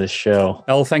this show.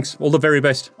 Al, thanks. All the very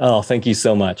best. Oh, thank you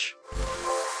so much.